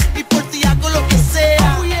desea, y por ti hago lo que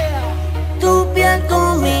sea. tu piel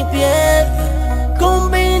con mi piel.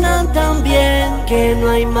 Combinan tan bien que no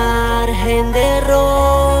hay margen de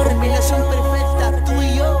error. Combinación perfecta, tú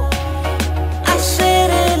y yo. Hacer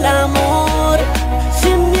el amor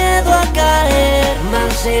sin miedo a caer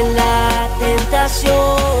más en la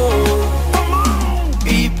tentación.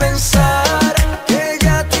 Y pensar que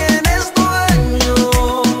ya tienes dueño.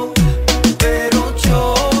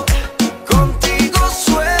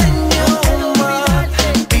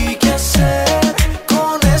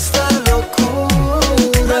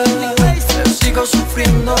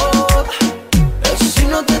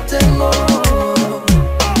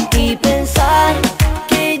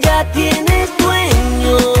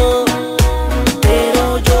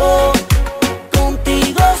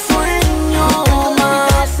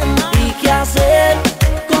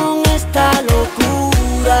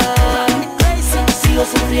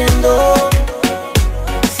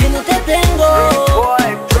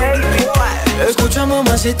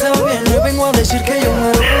 si está bien, le vengo a decir que yo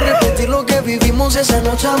muero por repetir lo que vivimos esa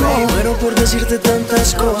noche, amor. Me muero por decirte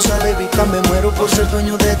tantas cosas, baby. Me muero por ser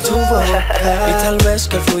dueño de tu boca. Y tal vez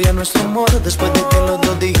que fluya nuestro amor después de que los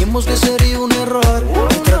dos dijimos que sería un error.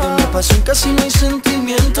 Detrás de una pasión casi no hay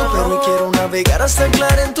sentimiento, pero hoy quiero navegar hasta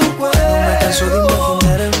aclarar en tu cuerpo. No me canso de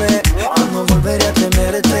imaginarme cómo volveré a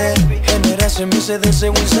tenerte. Generas en mí sed de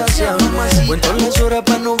deseo insaciable. Cuento las horas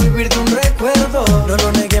para no vivir de un recuerdo. No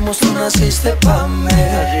lo neguemos, tú naciste pa' mí.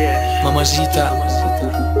 Mamacita,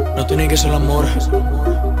 no tiene que ser el amor.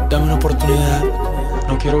 Dame una oportunidad.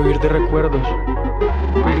 No quiero vivir de recuerdos.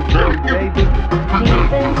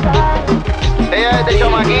 Ella es de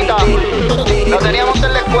chamaquita, la teníamos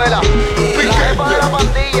en la escuela. La jefa de la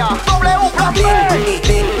pandilla. W plan B.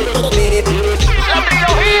 La trilogía.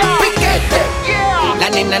 Yeah. La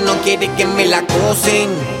nena no quiere que me la acosen,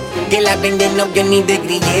 que la venden novio ni de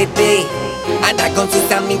grillete. Anda con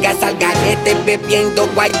sus amigas al garete, bebiendo,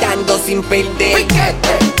 guayando sin perder.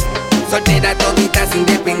 Soltera toditas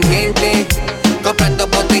independiente, comprando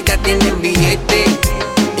botellas tienen billete.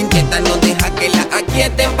 Inquieta no deja que la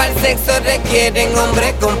aquieten, para el sexo requieren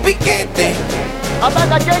hombre con piquete.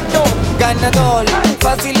 Ataca, Checho. Ganador,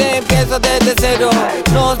 fácil empiezo desde cero.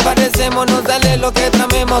 Nos parecemos, nos sale lo que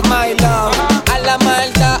tramemos, my love. A la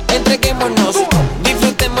maldad, entreguémonos,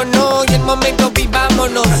 disfrutémonos y el momento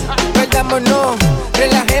vivámonos. Perdámonos,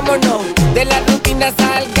 relajémonos, de la rutina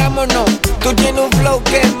salgámonos. Tú tienes un flow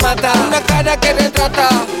que mata, una cara que retrata.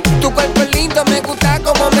 Tu cuerpo es lindo, me gusta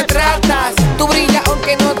como me tratas. Tú brillas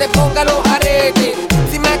aunque no te ponga los aretes.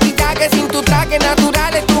 Sin maquillaje, sin tu traje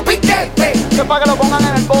natural, es tu piquete. Que pa' que lo pongan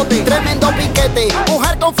en el bote. Tremendo piquete,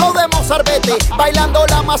 mujer con flow de Mozarbete, bailando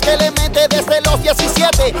la más que le mete desde los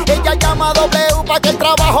 17. Ella llama W pa' que el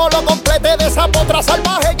trabajo lo complete. De esa potra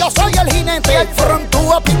salvaje yo soy el jinete.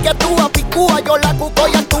 Frontúa, piquetúa, picúa, yo la cuco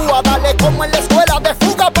y actúa. Dale como en la escuela, de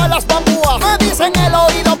fuga pa' las bambúas. Me dicen el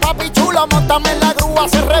oído, papi chulo, montame en la grúa.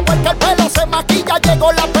 Se revuelca el pelo, se maquilla,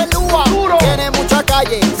 llegó la pelúa. Tiene mucha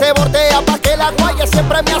calle, se bordea pa' que la guaye.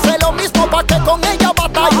 Siempre me hace lo mismo pa' que con ella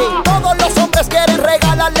batalle. Todos los hombres quieren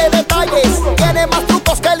regalarle detalles. Tiene más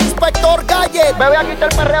trucos que el inspector Gallet. Bebé, aquí está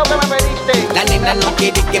el perreo que me pediste. La nena no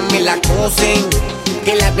quiere que me la acosen,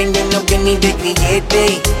 que la venden no que ni de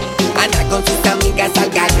grillete. Anda con sus amigas al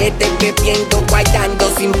garete, bebiendo, guayando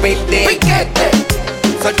sin perder. Piquete.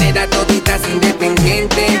 Soltera toditas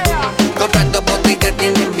independiente, comprando botellas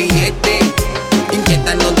tienen billete.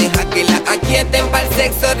 Inquieta no deja que la aquieten, para el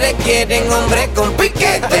sexo requieren hombre con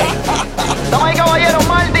piquete. Dame caballero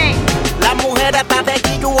Maldi. La mujer está de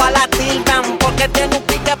guillo a la tildan, porque tiene un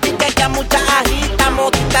pique que a muchas agita.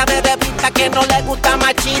 Modita de revista que no le gusta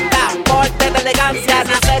machita. Porte de elegancia,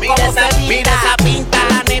 no sé cómo se vista. Esa pinta,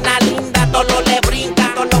 la nena linda, todo le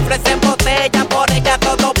brinca. Todo le ofrecen botella, por ella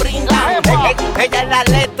todo brinda. Ella es la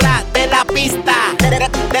letra de la pista,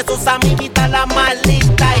 de sus amiguitas la más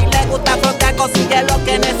lista. Y le gusta porque consigue lo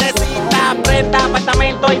que necesita. Presta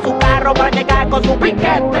apartamento y su carro para llegar con su piquete.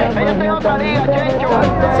 Ella está en otra liga, Checho.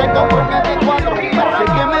 Se conforme de cuatro. Sé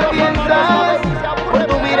que me piensas por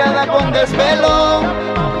tu mirada con desvelo.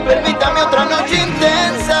 Permítame otra noche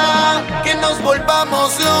intensa, que nos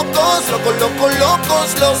volvamos locos,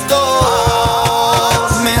 locos los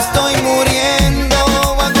dos. Me estoy muriendo,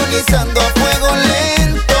 agonizando a fuego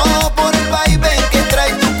lento por el vaivén que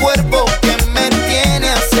trae tu cuerpo, que me tiene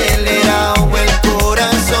acelerado, el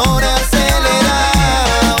corazón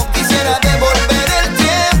acelerado. Quisiera devolver el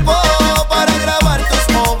tiempo para grabar tus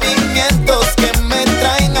movimientos que me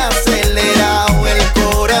traen acelerado, el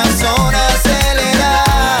corazón acelerado.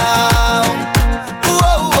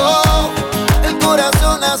 El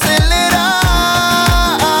corazón acelerado.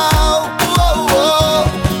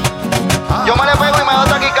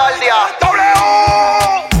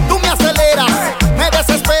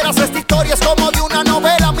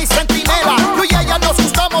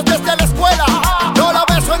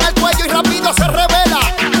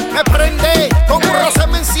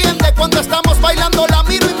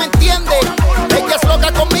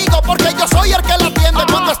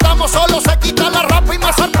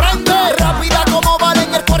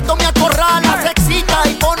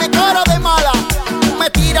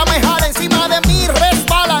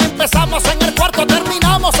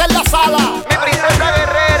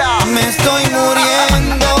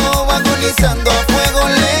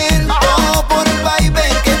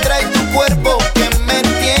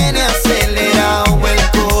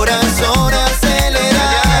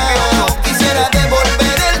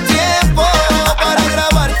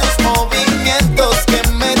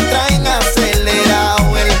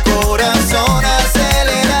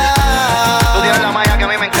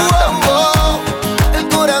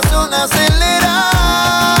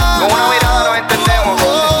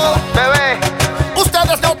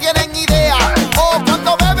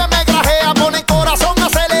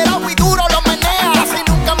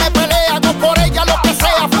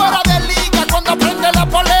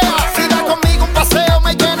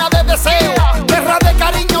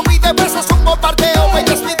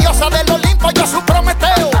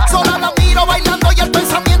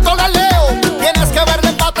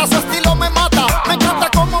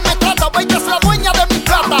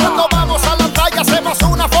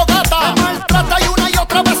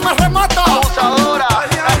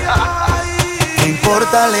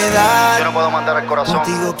 soledad. Yo no puedo mandar el corazón.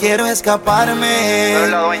 Contigo quiero escaparme. Tú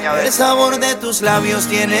eres la dueña de El sabor de tus labios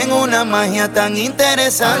tienen una magia tan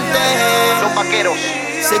interesante. Los vaqueros.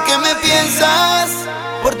 Sé que me piensas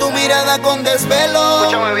por tu mirada con desvelo.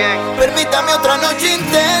 Escúchame bien. Permítame otra noche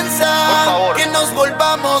intensa. Por favor. Que nos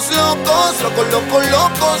volvamos locos, locos, locos,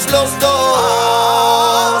 locos los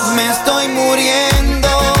dos. Me estoy muriendo,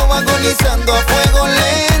 agonizando a fuego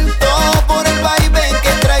lento por el vaivén que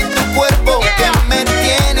trae tu cuerpo que me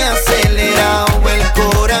tiene acelerado, el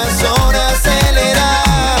corazón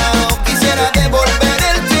acelerado. Quisiera devolver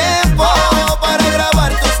el tiempo para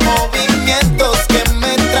grabar tus movimientos que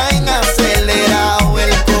me traen acelerado,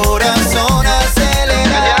 el corazón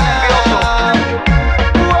acelerado.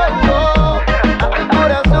 El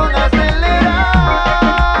corazón acelerado.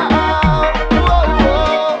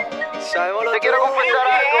 Te quiero confesar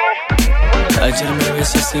algo. Ayer me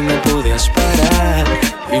besaste y no podías parar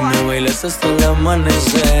y me bailaste hasta el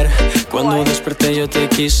amanecer. Cuando desperté yo te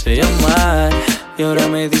quise llamar y ahora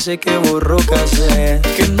me dice que borró cassette,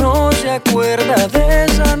 que no se acuerda de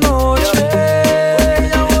esa noche.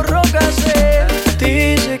 Ya borró cassette.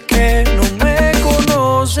 Dice que no me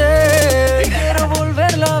conoce y quiero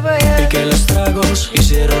volverla a ver, y que los tragos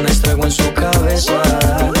hicieron estrago en su cabeza,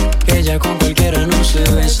 que ella con cualquiera no se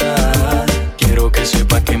besa. Quiero que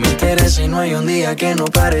sepa que me interesa y no hay un día que no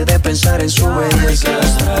pare de pensar en su belleza. Que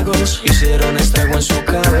los tragos hicieron estrago en su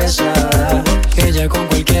cabeza, que ella con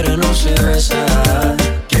cualquiera no se besa.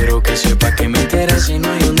 Quiero que sepa que me interesa y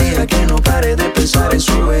no hay un día que no pare de pensar en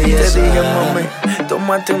su belleza. Te dije, mami,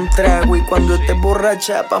 tómate un trago y cuando estés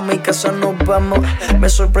borracha pa' mi casa nos vamos. Me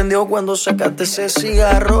sorprendió cuando sacaste ese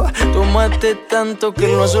cigarro. Tomaste tanto que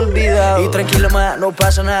lo has olvidado. Y tranquila, ma, no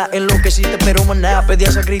pasa nada. Enloqueciste pero maná,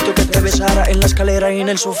 pedías a grito que te besara en la escalera y en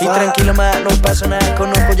el sofá. Y tranquila, ma, no pasa nada.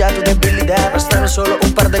 Conozco ya tu debilidad. Bastame solo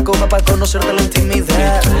un par de copas para conocerte la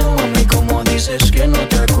intimidad. Y tú, mami, como dices que no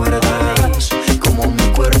te acuerdas, como mi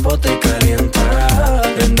cuerpo te calienta.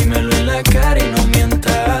 Ven, dímelo en la cara y no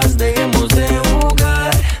mientas, dejemos de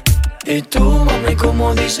jugar. Y tú, mami,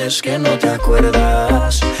 como dices que no te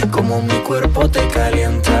acuerdas, como mi cuerpo te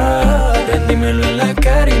calienta. Ven, dímelo en la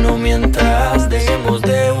cara y no mientas, dejemos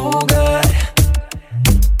de jugar.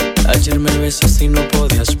 Ayer me besaste y no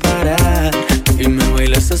podías parar y me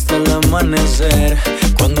bailaste hasta el amanecer.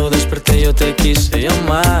 Cuando desperté yo te quise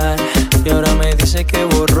llamar y ahora me dice que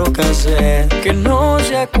borró cassette, que no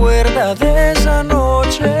se acuerda de esa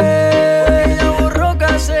noche. Ella borró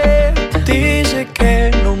cassette. Dice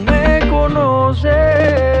que no me conoce.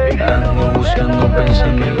 Ando buscando,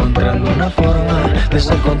 pensando, encontrando una forma de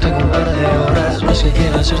estar contigo un par de horas. No sé si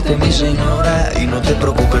quiero hacerte mi señora y no te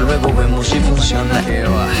preocupes, luego vemos si funciona.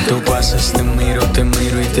 Tú pasas, te miro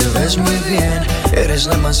y te ves muy bien. Eres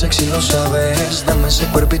la más sexy, lo sabes. Dame ese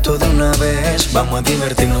cuerpito de una vez. Vamos a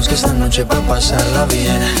divertirnos que esta noche va a pasarla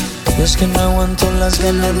bien. Y es que no aguanto las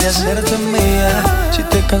ganas de hacerte mía. Si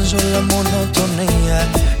te canso la monotonía,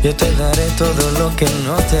 yo te daré todo lo que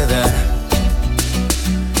no te da.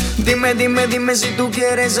 Dime, dime, dime si tú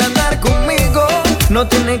quieres andar conmigo. No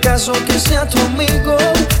tiene caso que sea tu amigo.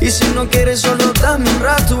 Y si no quieres solo dame un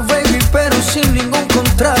rato, baby, pero sin ningún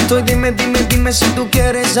contrato. Y dime, dime, dime si tú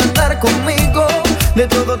quieres andar conmigo. De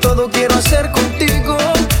todo, todo quiero hacer contigo.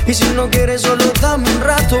 Y si no quieres solo dame un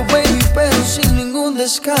rato, baby, pero sin ningún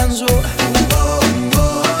descanso.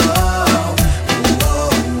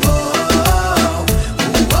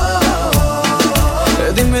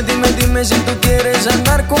 Dime, dime, dime si tú quieres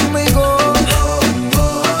andar conmigo.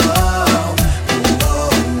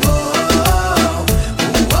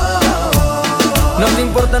 No te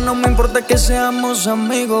importa, no me importa que seamos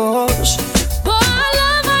amigos. Boy, I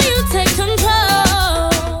love how you take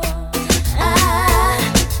control.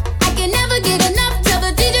 I can never get enough. Tell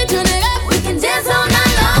the DJ turn it up. We can dance all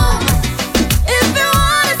night long. If you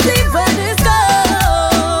wanna see where this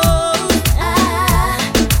goes,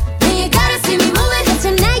 then you gotta see me moving. 'Cause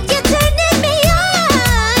tonight you're turning me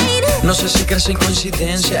on. No sé si crees en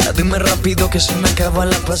coincidencia. Dime rápido que se me acaba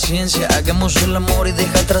la paciencia. Hagamos el amor y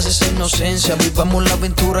deja atrás esa inocencia. Vivamos la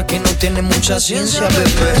aventura que no tiene mucha ciencia,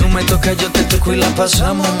 bebé. Tú me tocas, yo te toco y la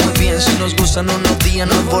pasamos muy bien. Si nos gustan unos días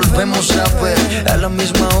nos volvemos a ver. A la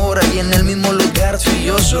misma hora y en el mismo lugar. Tú y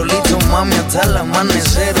yo solito, mami, hasta el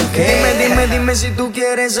amanecer, ¿ok? Dime, dime, dime si tú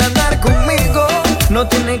quieres andar conmigo. No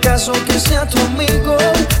tiene caso que sea tu amigo.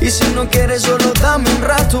 Y si no quieres solo dame un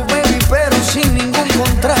rato, baby, pero sin ningún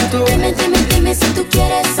contrato. Dime, dime, dime si tú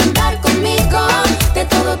quieres andar conmigo. De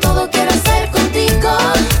todo, todo quiero hacer contigo.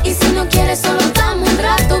 Y si no quieres solo dame un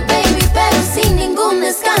rato, baby, pero sin ningún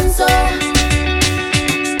descanso.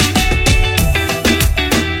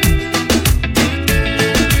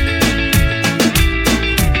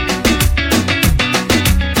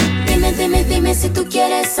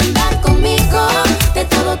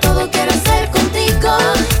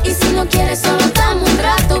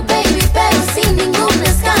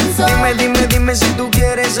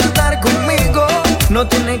 No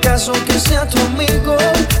tiene caso que sea tu amigo.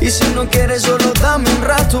 Y si no quieres solo dame un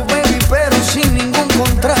rato, baby, pero sin ningún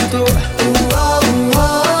contrato.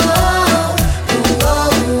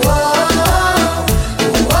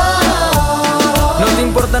 No te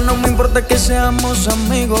importa, no me importa que seamos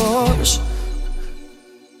amigos.